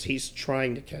because he's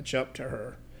trying to catch up to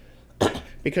her.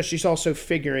 Because she's also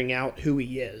figuring out who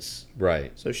he is.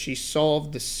 Right. So she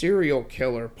solved the serial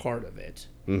killer part of it.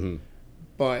 Mm-hmm.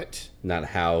 But... not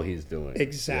how he's doing.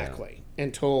 Exactly. Yeah.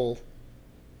 Until...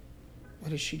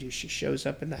 what does she do? She shows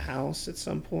up in the house at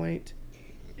some point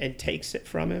and takes it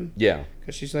from him. Yeah.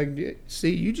 Because she's like,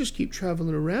 see, you just keep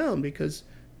traveling around because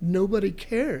nobody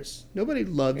cares. Nobody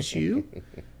loves you.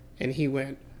 And he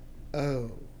went, oh,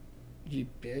 you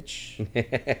bitch.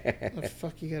 What the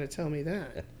fuck you gotta tell me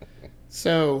that?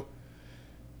 So,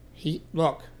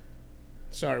 look,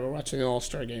 sorry, we're watching the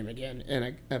All-Star game again,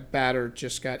 and a batter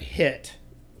just got hit.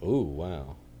 Ooh,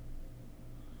 wow.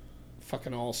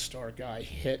 Fucking All-Star guy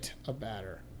hit a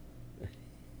batter.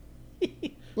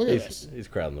 Look at this. He's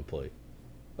crowding the plate.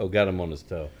 Oh, got him on his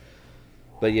toe.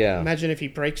 But yeah. Imagine if he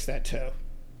breaks that toe.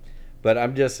 But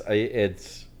I'm just, I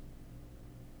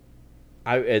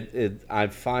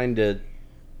find it,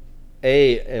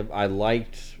 I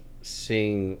liked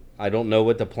seeing, I don't know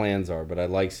what the plans are, but I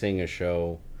like seeing a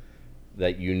show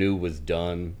that you knew was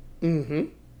done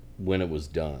when it was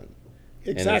done.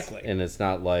 Exactly. And it's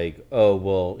not like, oh,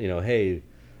 well, hey,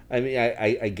 I mean,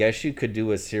 I guess you could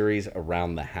do a series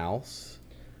around the house.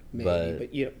 Maybe, but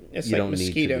it's you like don't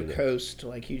Mosquito Coast.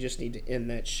 Like, you just need to end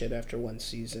that shit after one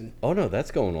season. Oh, no,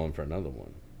 that's going on for another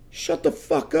one. Shut the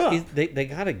fuck up. They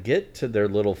got to get to their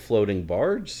little floating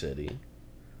barge city.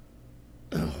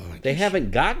 Oh, they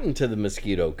haven't gotten to the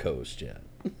Mosquito Coast yet.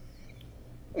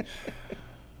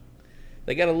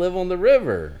 They got to live on the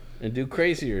river and do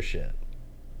crazier shit.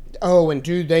 Oh, and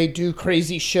they do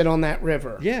crazy shit on that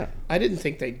river? Yeah. I didn't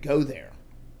think they'd go there.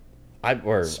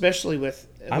 Especially with...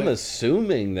 I'm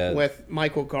assuming that... with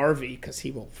Michael Garvey, because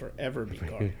he will forever be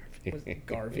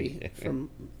Garvey from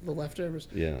The Leftovers.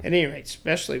 Yeah. At any rate,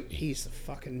 especially... he's the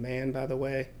fucking man, by the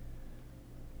way.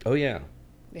 Oh, yeah.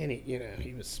 And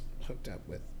he was hooked up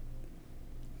with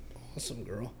awesome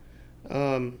girl.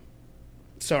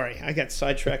 Sorry, I got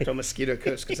sidetracked on Mosquito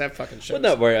Coast because that fucking show. Well,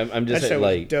 not worry. I'm just saying,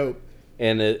 like, dope.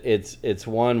 And it's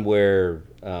one where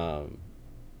I'm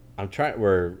trying,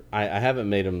 where I haven't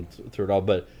made them through it all,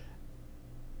 but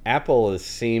Apple is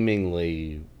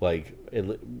seemingly like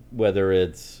whether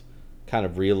it's kind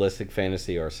of realistic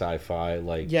fantasy or sci-fi,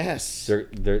 like yes,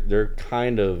 they're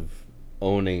kind of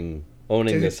owning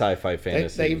the sci-fi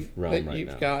fantasy realm right now.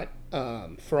 You've got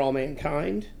For All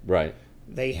Mankind, right?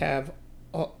 They have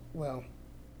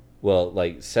well,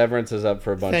 like Severance is up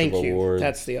for a bunch of awards.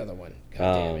 That's the other one.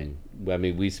 God damn it. I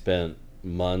mean, we spent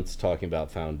months talking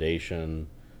about Foundation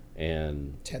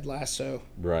and Ted Lasso,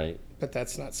 right? But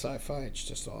that's not sci-fi. It's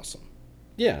just awesome.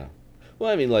 Yeah. Well,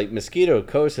 I mean, like Mosquito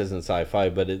Coast isn't sci-fi,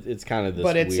 but it's kind of this.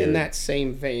 But it's weird, in that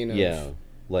same vein of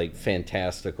like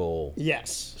fantastical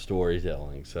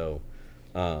storytelling. So,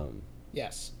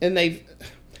 yes, and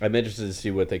I'm interested to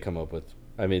see what they come up with.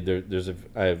 I mean,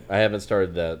 I haven't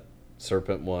started that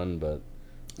Serpent one, but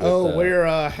we're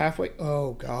halfway.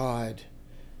 Oh God,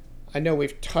 I know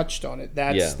we've touched on it.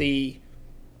 That's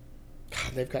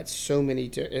God, they've got so many.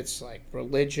 It's like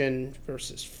religion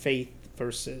versus faith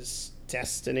versus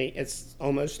destiny. It's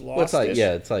almost lost. Well,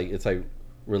 it's like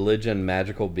religion,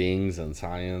 magical beings, and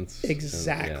science.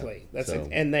 Exactly.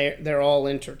 And they're all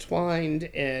intertwined.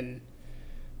 And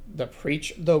the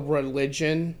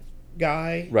religion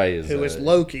guy, right, who is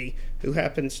Loki, who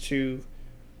happens to.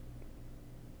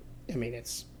 I mean,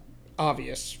 it's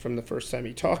obvious from the first time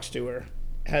he talks to her,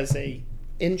 has a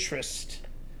interest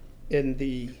in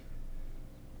the.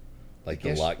 Like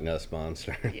the Loch Ness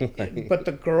Monster. But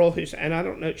the girl and I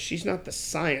don't know, she's not the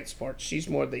science part. She's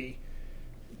more the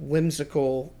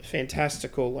whimsical,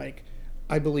 fantastical, like,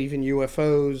 I believe in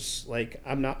UFOs. Like,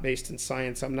 I'm not based in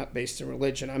science. I'm not based in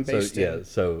religion. I'm based in... Yeah,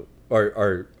 so...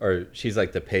 Or she's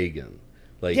like the pagan.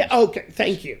 Like, yeah, okay,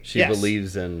 thank you. She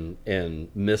believes in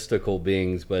mystical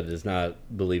beings, but does not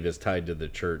believe it's tied to the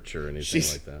church or anything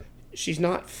like that. She's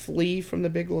not Flea from The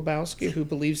Big Lebowski, who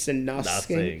believes in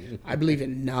nothing. I believe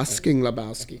in nothing,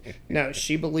 Lebowski. No,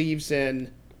 she believes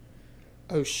in,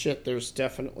 oh shit, there's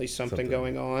definitely something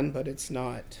going on, but it's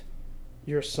not.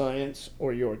 your science,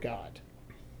 or your God?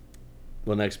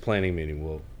 Well, next planning meeting,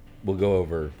 we'll go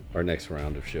over our next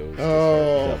round of shows. to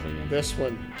Oh, start delving in. this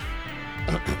one.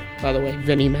 By the way,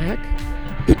 Vinnie Mac,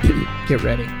 get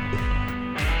ready.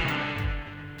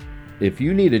 If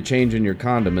you need a change in your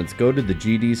condiments, go to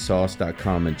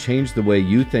thegdsauce.com and change the way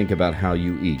you think about how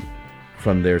you eat.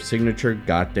 From their signature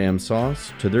goddamn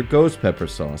sauce to their ghost pepper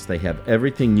sauce, they have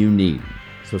everything you need.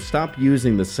 So stop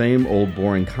using the same old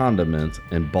boring condiments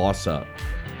and boss up.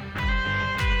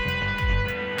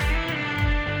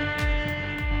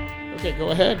 Okay, go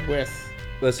ahead with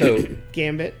Well, so,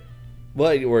 Gambit.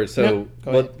 well, No,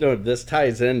 go ahead. no, this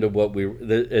ties into what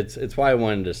it's why I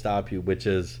wanted to stop you, which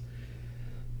is,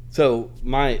 so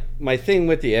my thing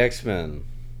with the X-Men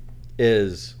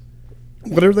is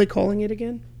What are they calling it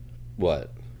again?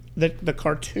 what? The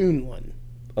cartoon one.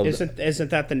 Oh, Isn't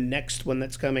that the next one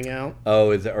that's coming out? Oh,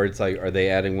 is it, or it's like, are they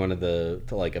adding one of the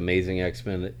to like Amazing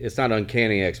X-Men? It's not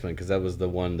Uncanny X-Men because that was the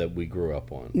one that we grew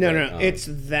up on. No, But, no, it's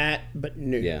that but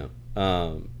new. yeah.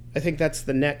 I think that's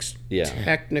the next Yeah.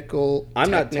 technical. I'm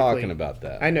not technically- talking about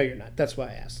that. I know you're not. That's why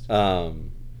I asked.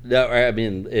 No, I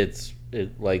mean it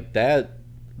like that.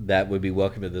 That would be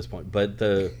welcome at this point, but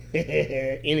the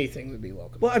Anything would be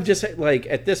welcome. well, I'm just saying, like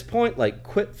at this point, like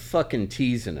quit fucking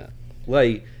teasing it,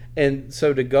 like, and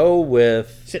so to go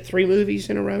with Is it 3 movies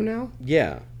in a row now?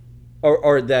 yeah,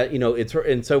 or that it's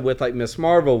and so with like Miss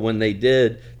Marvel when they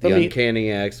did the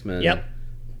Uncanny X-Men, Yep.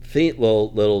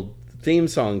 little theme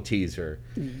song teaser,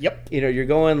 Yep. you're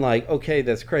going like, okay,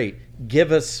 that's great.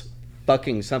 Give us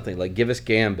fucking something, like give us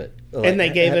Gambit, like, And they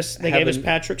gave us having-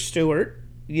 Patrick Stewart,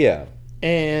 yeah.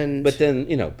 and But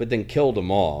then killed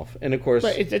them off, and of course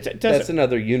But it doesn't. that's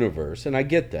another universe, and I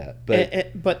get that.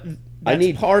 But but I that's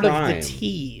need part of Prime. the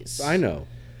tease. I know,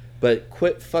 but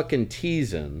quit fucking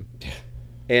teasing,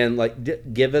 and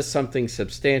like give us something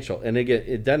substantial. And again,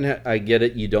 it doesn't. I get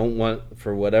it. You don't want,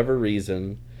 for whatever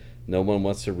reason, no one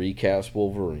wants to recast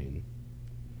Wolverine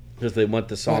because they want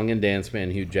the song and dance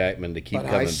man Hugh Jackman to keep But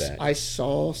coming back. I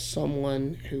saw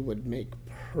someone who would make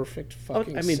perfect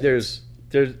fucking. I mean, sense.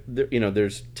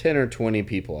 there's 10 or 20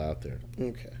 people out there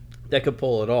Okay. that could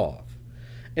pull it off.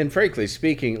 And frankly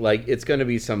speaking, like it's going to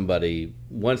be somebody,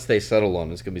 once they settle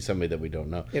on, it's going to be somebody that we don't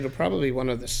know. It'll probably be one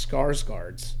of the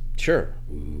Skarsgårds. Sure.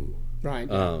 Right.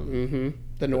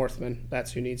 The Northman.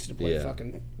 That's who needs to play Yeah.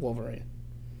 fucking Wolverine.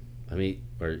 I mean,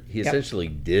 or he essentially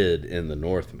did in The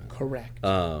Northman. Correct.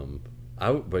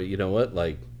 But you know what?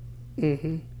 Like,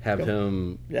 have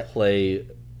him Yeah. play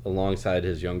alongside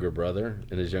his younger brother,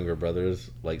 and his younger brother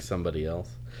is like somebody else.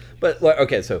 But like,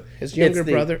 okay, so His younger it's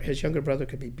brother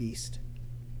could be Beast.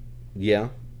 yeah.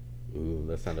 Ooh,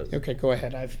 that's not a. Okay, go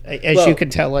ahead. As Well, you can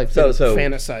tell, I've been so-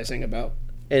 fantasizing about.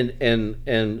 And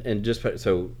just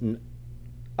so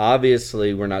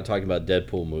obviously we're not talking about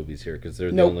Deadpool movies here because they're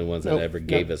the Nope, only ones that nope, ever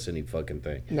gave us any fucking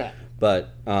thing. No. But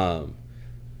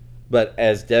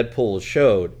as Deadpool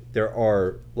showed, there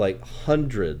are like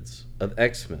hundreds of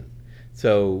X-Men.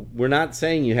 So we're not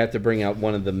saying you have to bring out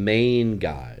one of the main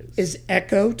guys. Is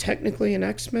Echo technically an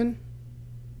X-Men?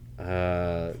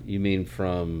 You mean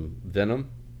from Venom?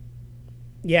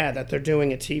 Yeah, that they're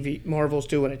doing Marvel's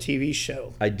doing a TV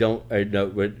show. I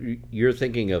know, but you're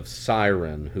thinking of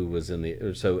Siren, who was in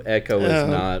the. So Echo is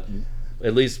not,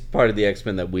 at least part of the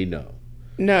X-Men that we know.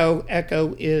 No,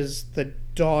 Echo is the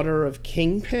daughter of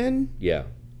Kingpin. Yeah.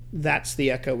 That's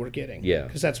the Echo we're getting. Yeah.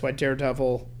 Because that's why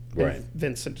Daredevil and Right.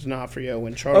 Vincent D'Onofrio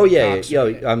and Oh Charlie yeah, Cox yeah. are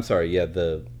in it. I'm sorry. Yeah,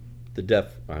 the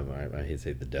deaf. I hate to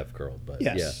say the deaf girl, but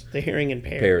Yes, yeah, the hearing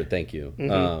impaired. Parrot. Thank you.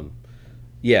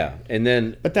 Yeah, and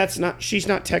then But she's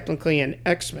not technically an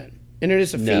X-Men. And it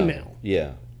is a female.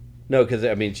 Yeah, no, because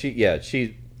I mean,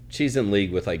 she's in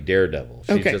league with like Daredevil.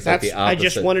 She's Okay, just like the I opposite.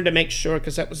 just wanted to make sure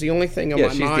because that was the only thing on Yeah,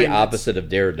 my she's mind. the opposite of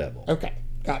Daredevil. Okay,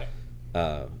 got it.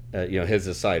 His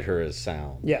is sight, her is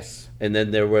sound. Yes. And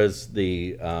then there was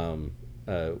the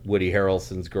Woody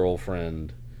Harrelson's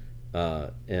girlfriend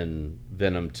in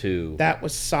Venom 2, That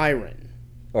was Siren.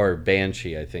 or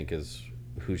Banshee, I think is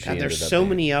who she God, ended there's up so being.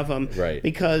 many of them. Right.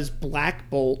 Because Black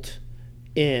Bolt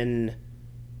in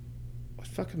what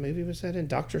fucking movie was that in?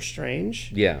 Doctor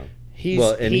Strange. Yeah. He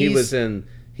was in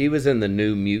the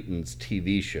New Mutants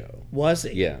TV show. Was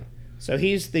he? Yeah. So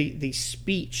he's the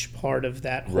speech part of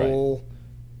that Right. whole,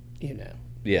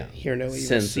 Yeah. hear no evil,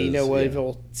 Senses, see no yeah.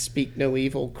 evil, speak no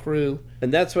evil crew.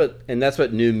 And that's what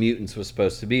New Mutants was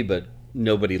supposed to be, but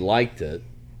nobody liked it.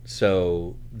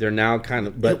 So they're now kind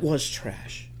of. But It was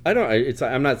trash. I don't.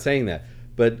 I'm not saying that.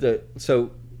 But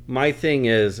so my thing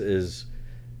is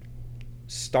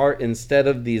start, instead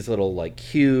of these little like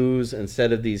cues,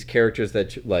 instead of these characters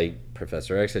that like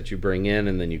Professor X that you bring in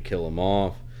and then you kill them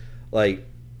off, like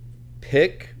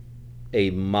pick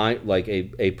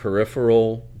a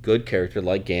peripheral good character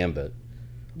like Gambit,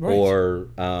 Right. or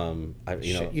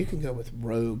Shit, you can go with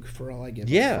Rogue for all I give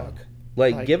a yeah, fuck.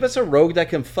 like give us a rogue that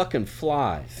can fucking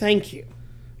fly. Thank you.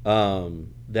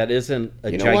 That isn't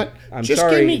a You know what? I'm Just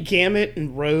sorry, give me Gambit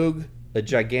and Rogue a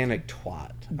gigantic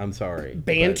twat. I'm sorry,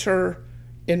 banter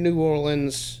in New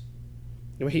Orleans.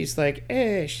 Where he's like,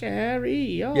 "Hey,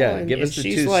 Sherry," oh, Yeah, and, give and us the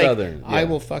she's two like, Southern, "I yeah.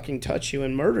 will fucking touch you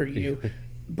and murder you,"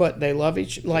 but they love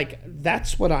each. Like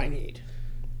that's what I need.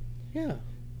 yeah,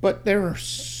 But there are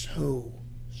so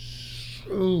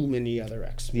many other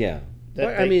X-Men. yeah. That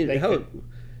Well, I mean, they hell, could-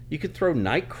 you could throw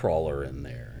Nightcrawler in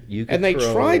there. You could and they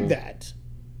throw, tried that.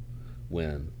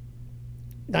 when.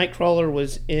 Nightcrawler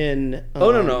was in.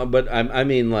 Oh no, but I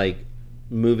mean like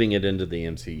moving it into the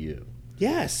MCU.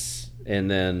 Yes.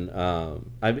 And then,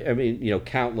 I mean,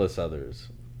 countless others.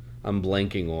 I'm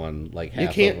blanking on like half You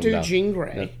can't of them do now. Jean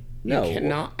Grey. No. You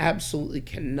cannot, absolutely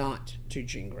cannot do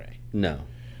Jean Grey. No,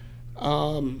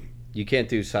 you can't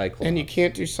do Cyclops. And you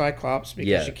can't do Cyclops because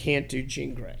Yeah. you can't do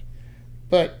Jean Grey.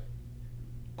 But,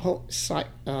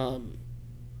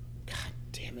 God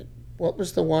damn it. What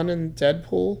was the one in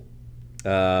Deadpool?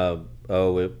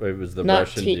 It was the Not,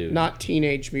 Russian dude. not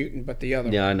Teenage Mutant, but the other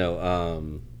one. Yeah, I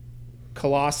know.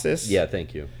 Colossus. Yeah,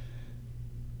 thank you.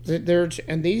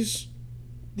 And these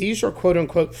are quote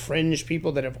unquote fringe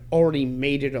people that have already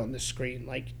made it on the screen.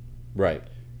 Like Right.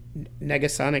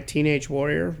 Negasonic Teenage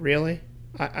Warrior, really?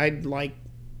 I'd like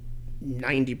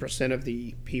 90% of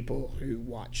the people who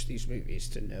watch these movies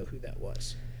to know who that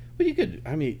was. Well, you could.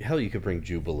 I mean, hell, you could bring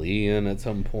Jubilee in at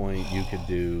some point. You could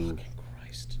do. Fucking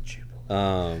Christ,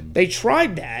 Jubilee. They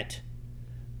tried that.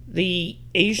 The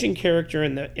Asian character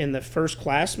in the First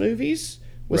Class movies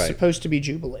was Right. supposed to be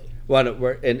Jubilee. Well,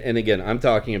 and again, I'm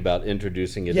talking about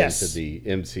introducing it Yes. into the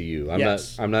MCU.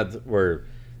 Yes. I'm not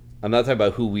talking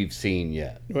about who we've seen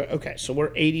yet. Okay, so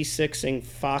we're 86ing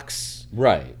Fox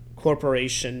Right.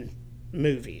 Corporation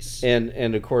movies.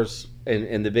 And of course,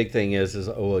 and the big thing is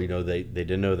oh well, they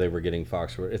didn't know they were getting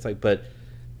Fox. It's like, but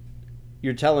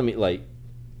you're telling me like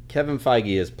Kevin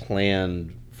Feige has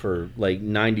planned for like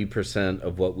 90%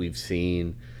 of what we've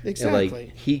seen. Exactly. And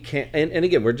like he can't. And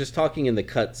again, we're just talking in the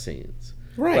cut scenes.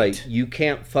 Right. Like you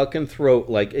can't fucking throw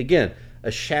like again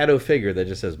a shadow figure that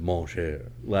just says "Mon cher."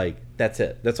 Like that's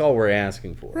it. That's all we're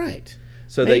asking for. Right.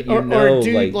 So that you or know, a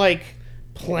dude like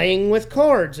playing with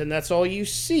cards, and that's all you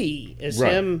see is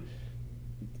Right. him.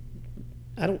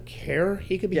 I don't care.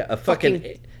 He could be a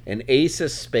fucking an ace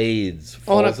of spades on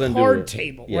falls a into card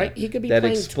table, right? He could be that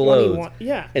playing explodes, 21.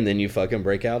 Yeah, and then you fucking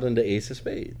break out into ace of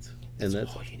spades, that's and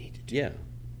that's all you need to do. yeah,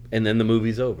 and then the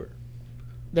movie's over.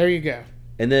 There you go.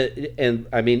 And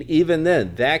I mean, even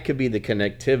then, that could be the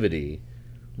connectivity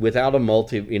without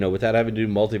without having to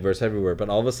do multiverse everywhere. But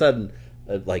all of a sudden,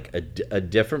 like a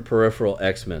different peripheral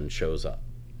X-Men shows up,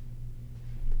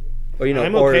 or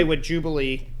I'm okay with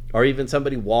Jubilee. or even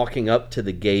somebody walking up to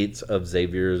the gates of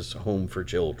Xavier's home for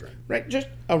children. Right, just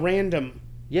a random.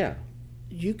 Yeah,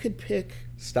 You could pick.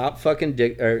 stop fucking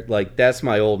dick. Or like that's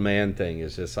my old man thing.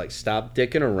 Is just like stop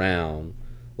dicking around.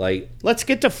 Let's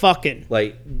get to fucking.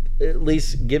 Like at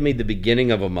least give me the beginning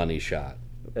of a money shot.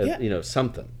 Yeah.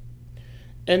 Something.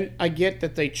 And I get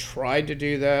that they tried to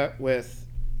do that with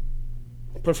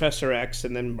Professor X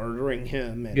and then murdering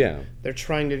him. And Yeah. they're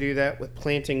trying to do that with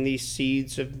planting these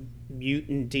seeds of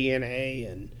mutant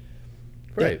DNA and.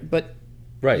 Right. But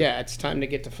Right. yeah, it's time to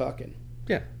get to fucking.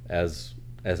 Yeah, as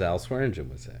Al Swearingen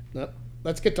would say. No,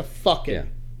 let's get to fucking. Yeah.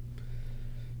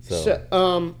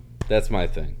 So, that's my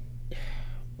thing.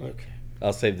 Okay.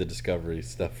 I'll save the Discovery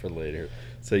stuff for later,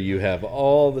 so you have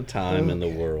all the time in the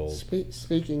world.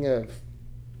 Speaking of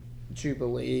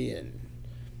Jubilee and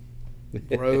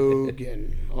Rogue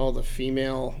and all the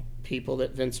female people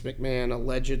that Vince McMahon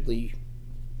allegedly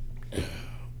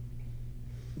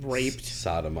raped.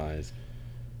 Sodomized.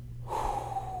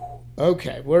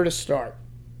 Okay, where to start?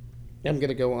 I'm going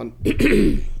to go on.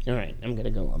 All right, I'm going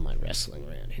to go on my wrestling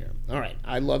rant here. All right,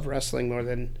 I love wrestling more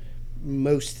than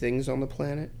most things on the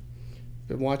planet.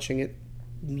 Been watching it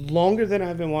longer than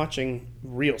I've been watching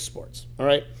real sports. All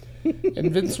right,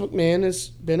 and Vince McMahon has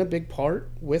been a big part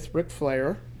with Ric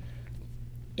Flair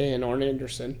and Arn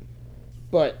Anderson,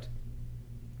 but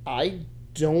I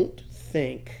don't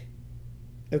think.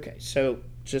 Okay, so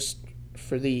just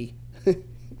for the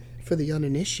for the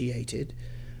uninitiated,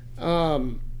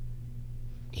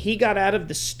 he got out of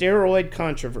the steroid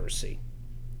controversy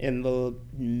in the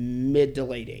mid to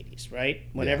late 80s, right?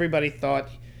 When everybody thought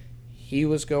he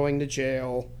was going to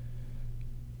jail,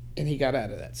 and he got out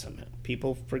of that somehow.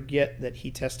 People forget that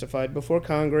he testified before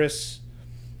Congress,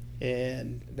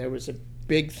 and there was a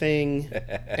big thing,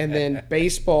 and then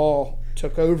baseball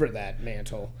took over that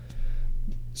mantle.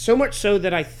 So much so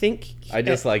that I think... I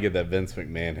just like it that Vince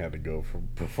McMahon had to go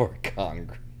before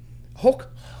Congress. Hulk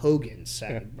Hogan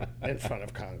sat in front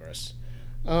of Congress.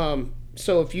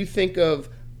 So if you think of,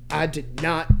 I did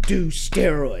not do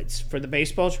steroids for the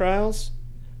baseball trials,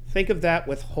 think of that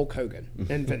with Hulk Hogan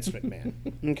and Vince McMahon.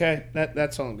 Okay?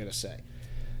 That's all I'm going to say.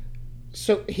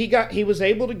 So he was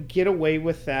able to get away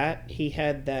with that. He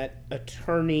had that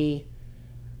attorney...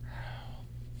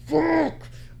 Fuck!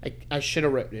 I should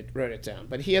have wrote it down.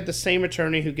 But he had the same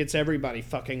attorney who gets everybody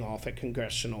fucking off at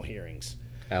congressional hearings.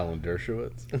 Alan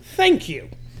Dershowitz. Thank you.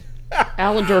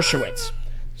 Alan Dershowitz.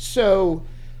 So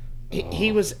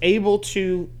he was able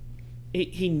to...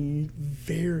 He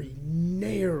very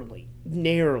narrowly,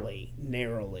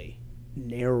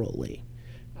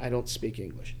 I don't speak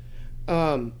English,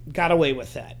 got away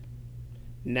with that.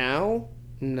 Now,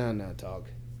 no, dog.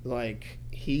 Like,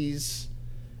 he's...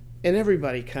 And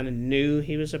everybody kind of knew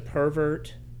he was a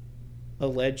pervert,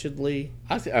 allegedly.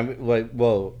 I mean, like,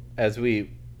 well, as it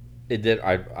did.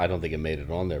 I don't think it made it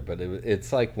on there, but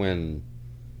it's like when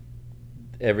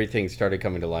everything started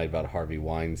coming to light about Harvey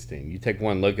Weinstein. You take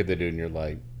one look at the dude, and you're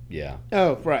like, yeah.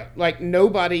 Oh, right. Like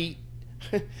nobody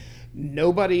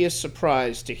is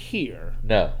surprised to hear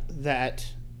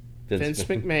that Vince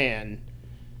McMahon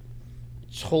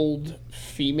told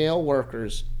female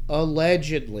workers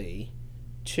allegedly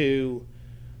to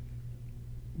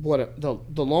the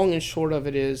long and short of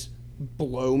it is,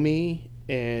 blow me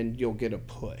and you'll get a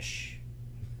push,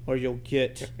 or you'll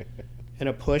get and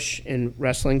a push in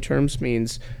wrestling terms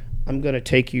means I'm going to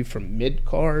take you from mid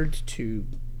card to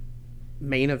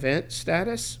main event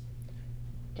status,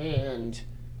 and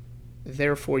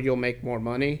therefore you'll make more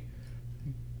money,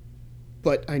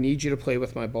 but I need you to play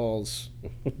with my balls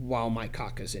while my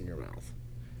cock is in your mouth.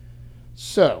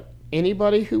 So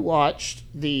anybody who watched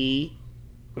the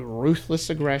Ruthless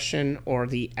Aggression or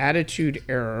the Attitude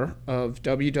Era of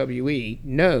WWE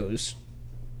knows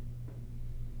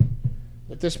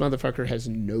that this motherfucker has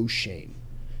no shame.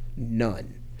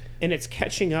 None. And it's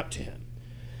catching up to him.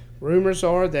 Rumors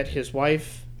are that his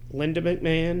wife, Linda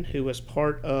McMahon, who was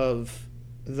part of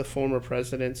the former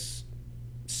president's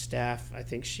staff, I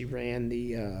think she ran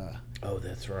the... oh,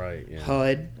 that's right. Yeah.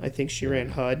 HUD. I think she ran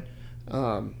HUD.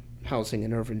 Housing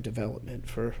and Urban Development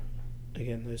for,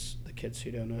 again, the kids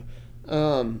who don't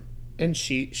know. And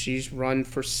she's run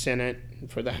for Senate,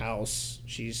 for the House.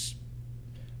 She's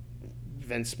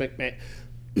Vince McMahon.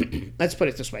 Let's put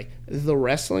it this way. The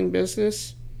wrestling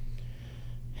business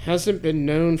hasn't been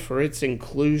known for its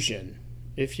inclusion,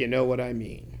 if you know what I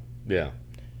mean. Yeah.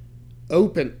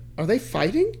 Open. Are they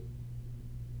fighting?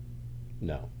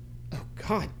 No. Oh,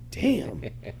 god damn.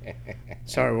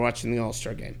 Sorry, we're watching the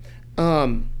All-Star game.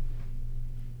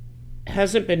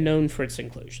 Hasn't been known for its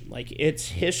inclusion. Like, its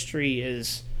history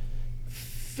is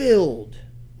filled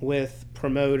with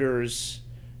promoters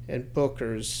and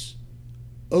bookers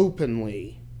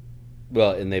openly.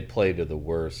 Well, and they play to the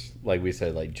worst. Like we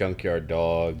said, like Junkyard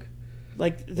Dog.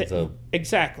 Like,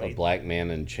 exactly. A Black Man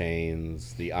in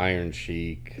Chains, the Iron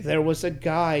Sheik. There was a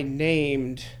guy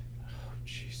named... Oh,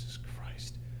 Jesus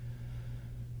Christ.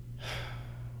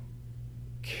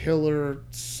 Killer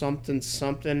something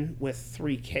with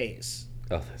 3 Ks.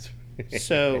 Oh, that's right.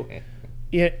 So,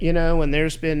 you know, and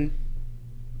there's been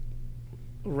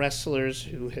wrestlers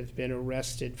who have been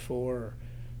arrested for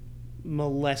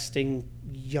molesting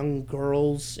young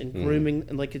girls and grooming,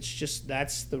 and like, it's just,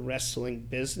 that's the wrestling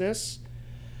business.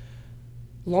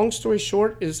 Long story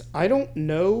short is, I don't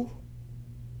know.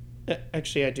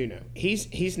 Actually, I do know.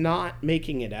 He's not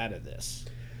making it out of this.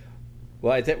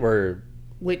 Well, I think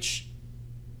which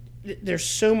there's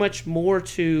so much more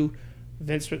to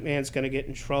Vince McMahon's going to get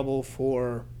in trouble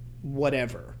for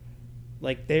whatever.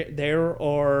 Like, there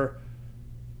are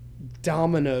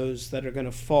dominoes that are going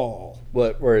to fall.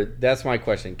 That's my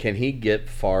question. Can he get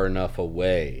far enough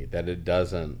away that it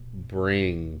doesn't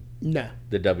bring the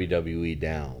WWE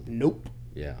down? Nope.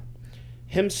 Yeah.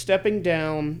 Him stepping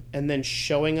down and then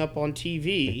showing up on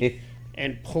TV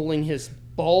and pulling his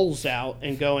balls out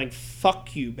and going,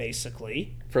 fuck you,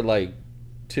 basically. For like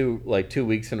 2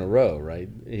 weeks in a row, right?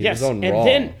 He was on and Raw.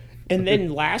 then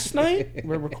last night,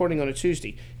 we're recording on a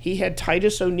Tuesday, he had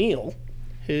Titus O'Neil,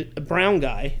 a brown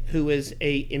guy, who is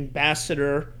a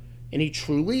ambassador, and he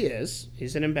truly is.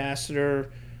 He's an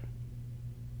ambassador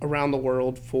around the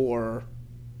world for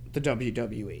the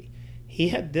WWE. He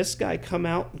had this guy come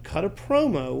out and cut a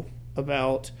promo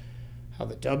about how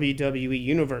the WWE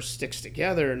universe sticks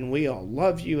together and we all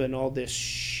love you and all this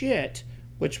shit,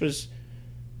 which was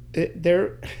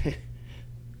there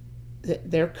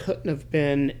couldn't have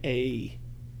been a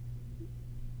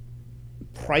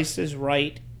Price is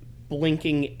Right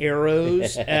blinking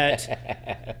arrows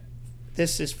at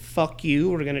this is fuck you,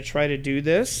 we're going to try to do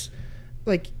this.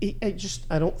 Like,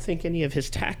 I don't think any of his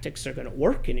tactics are going to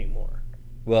work anymore.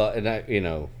 Well, and I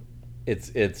don't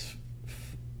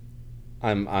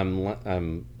want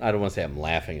to say I'm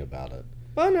laughing about it.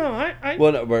 Well, no,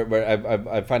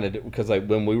 I find it because like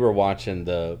when we were watching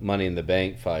the Money in the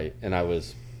Bank fight, and I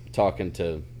was talking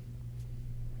to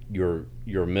your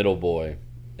middle boy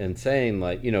and saying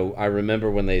like, I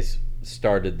remember when they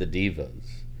started the Divas,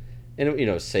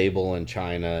 and Sable and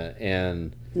Chyna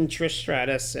and Trish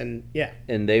Stratus and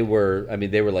they were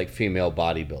like female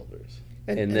bodybuilders,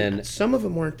 and then some of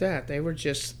them weren't that. They were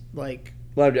just like,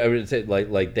 well, I would say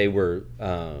like they were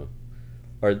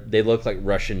or they looked like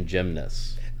Russian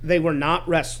gymnasts. They were not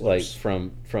wrestlers.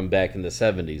 Like from back in the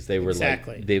 70s. They were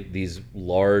exactly. like these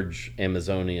large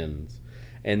Amazonians.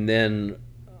 And then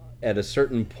at a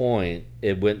certain point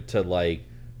it went to like,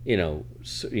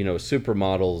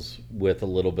 supermodels with a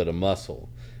little bit of muscle.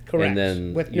 Correct. And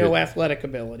then with no athletic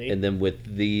ability. And then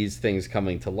with these things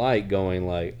coming to light going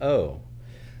like, oh,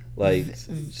 like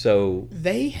so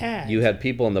you had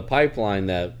people in the pipeline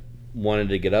that wanted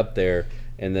to get up there.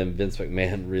 And then Vince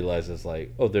McMahon realizes,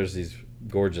 like, oh, there's these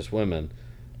gorgeous women.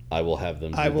 I will have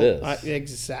them do this.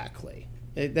 Exactly.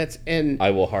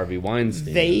 I will Harvey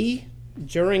Weinstein.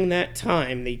 During that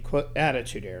time, the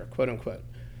Attitude Era, quote unquote,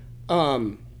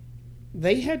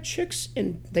 they had chicks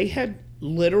and they had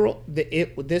literal.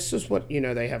 This is what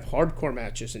they have hardcore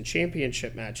matches and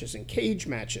championship matches and cage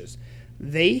matches.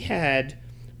 They had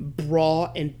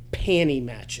bra and panty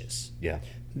matches. Yeah.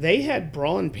 They had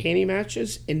bra and panty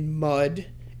matches in mud,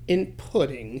 in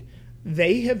pudding.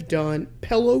 They have done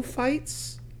pillow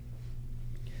fights.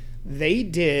 They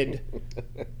did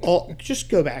just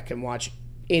go back and watch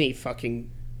any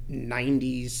fucking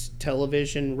 90s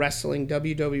television wrestling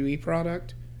WWE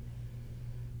product.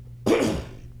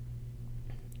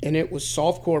 And it was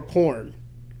softcore porn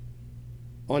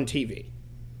on TV.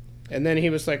 And then he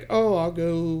was like, oh, I'll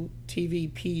go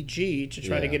TV PG to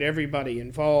try to get everybody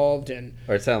involved.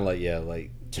 Or it sounded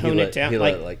like tone it down. He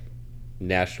let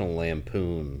National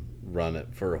Lampoon run it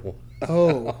for a while.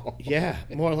 Oh, yeah.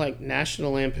 More like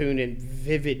National Lampoon and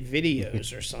Vivid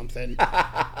Videos or something.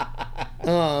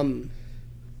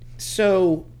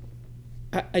 So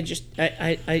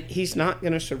he's not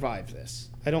going to survive this.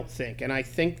 I don't think. And I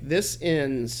think this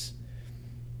ends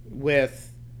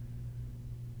with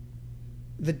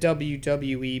the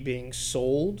WWE being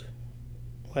sold,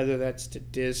 whether that's to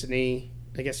Disney.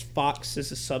 I guess Fox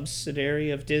is a subsidiary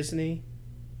of Disney.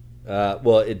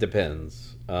 Well, it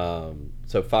depends.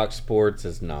 So Fox Sports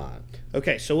is not.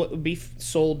 Okay, so it would be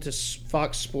sold to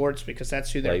Fox Sports because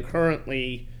that's who they're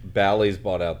currently. Bally's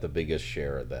bought out the biggest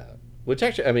share of that. Which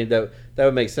actually, that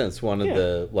would make sense. One of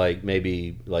the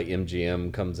maybe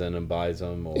MGM comes in and buys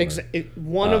them, or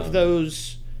one of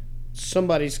those.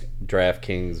 Somebody's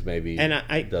DraftKings maybe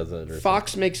does it. Or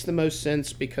Fox makes the most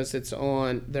sense because it's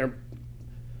on their.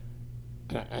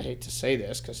 I hate to say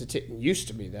this because it didn't used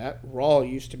to be that. Raw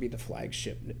used to be the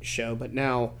flagship show, but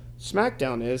now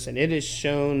SmackDown is, and it is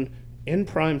shown in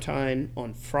primetime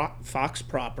on Fox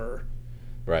proper,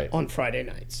 right, on Friday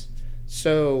nights.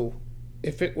 So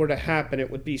if it were to happen,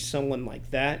 it would be someone like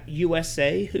that.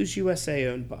 USA, who's USA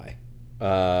owned by?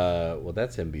 Well,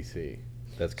 that's NBC.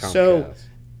 That's Comcast. So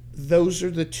those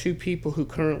are the two people who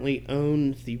currently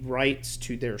own the rights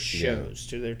to their shows,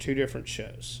 to their two different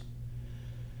shows.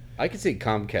 I could see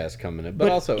Comcast coming in, but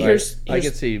also I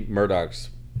could see Murdoch's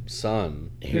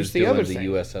son. Here's the other thing: the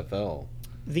USFL,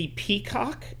 the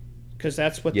Peacock, because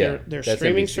that's what their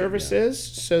streaming service is.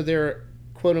 So their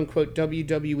quote unquote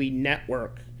WWE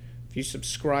network. If you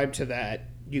subscribe to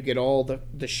that, you get all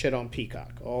the shit on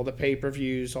Peacock, all the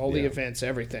pay-per-views, all the events,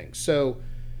 everything. So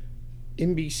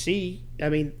NBC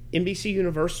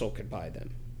Universal could buy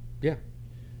them. Yeah.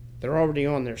 They're already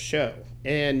on their show.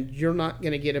 And you're not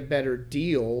going to get a better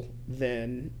deal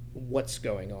than what's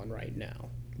going on right now.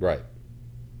 Right.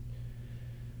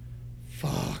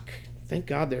 Fuck. Thank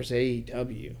God there's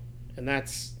AEW. And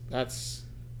that's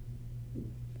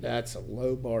a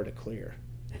low bar to clear.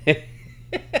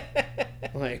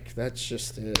 That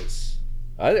just is.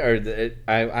 I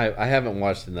haven't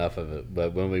watched enough of it,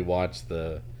 but when we watched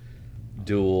the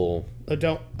dual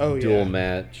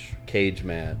match cage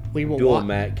match,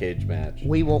 cage match,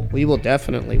 we will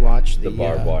definitely watch the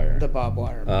barbed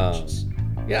wire matches.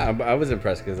 Yeah, I was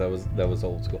impressed because that was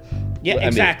old school. Yeah,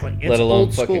 exactly. Let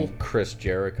alone fucking Chris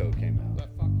Jericho came out.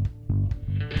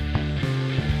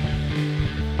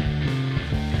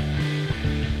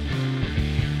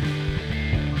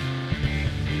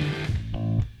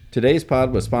 Today's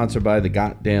pod was sponsored by The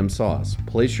Goddamn Sauce.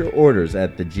 Place your orders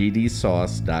at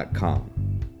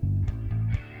thegdsauce.com.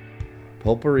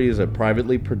 Pulpery is a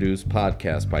privately produced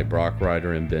podcast by Brock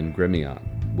Ryder and Ben Grimion.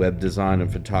 Web design and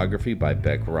photography by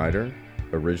Beck Ryder.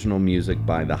 Original music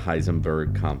by the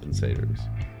Heisenberg Compensators.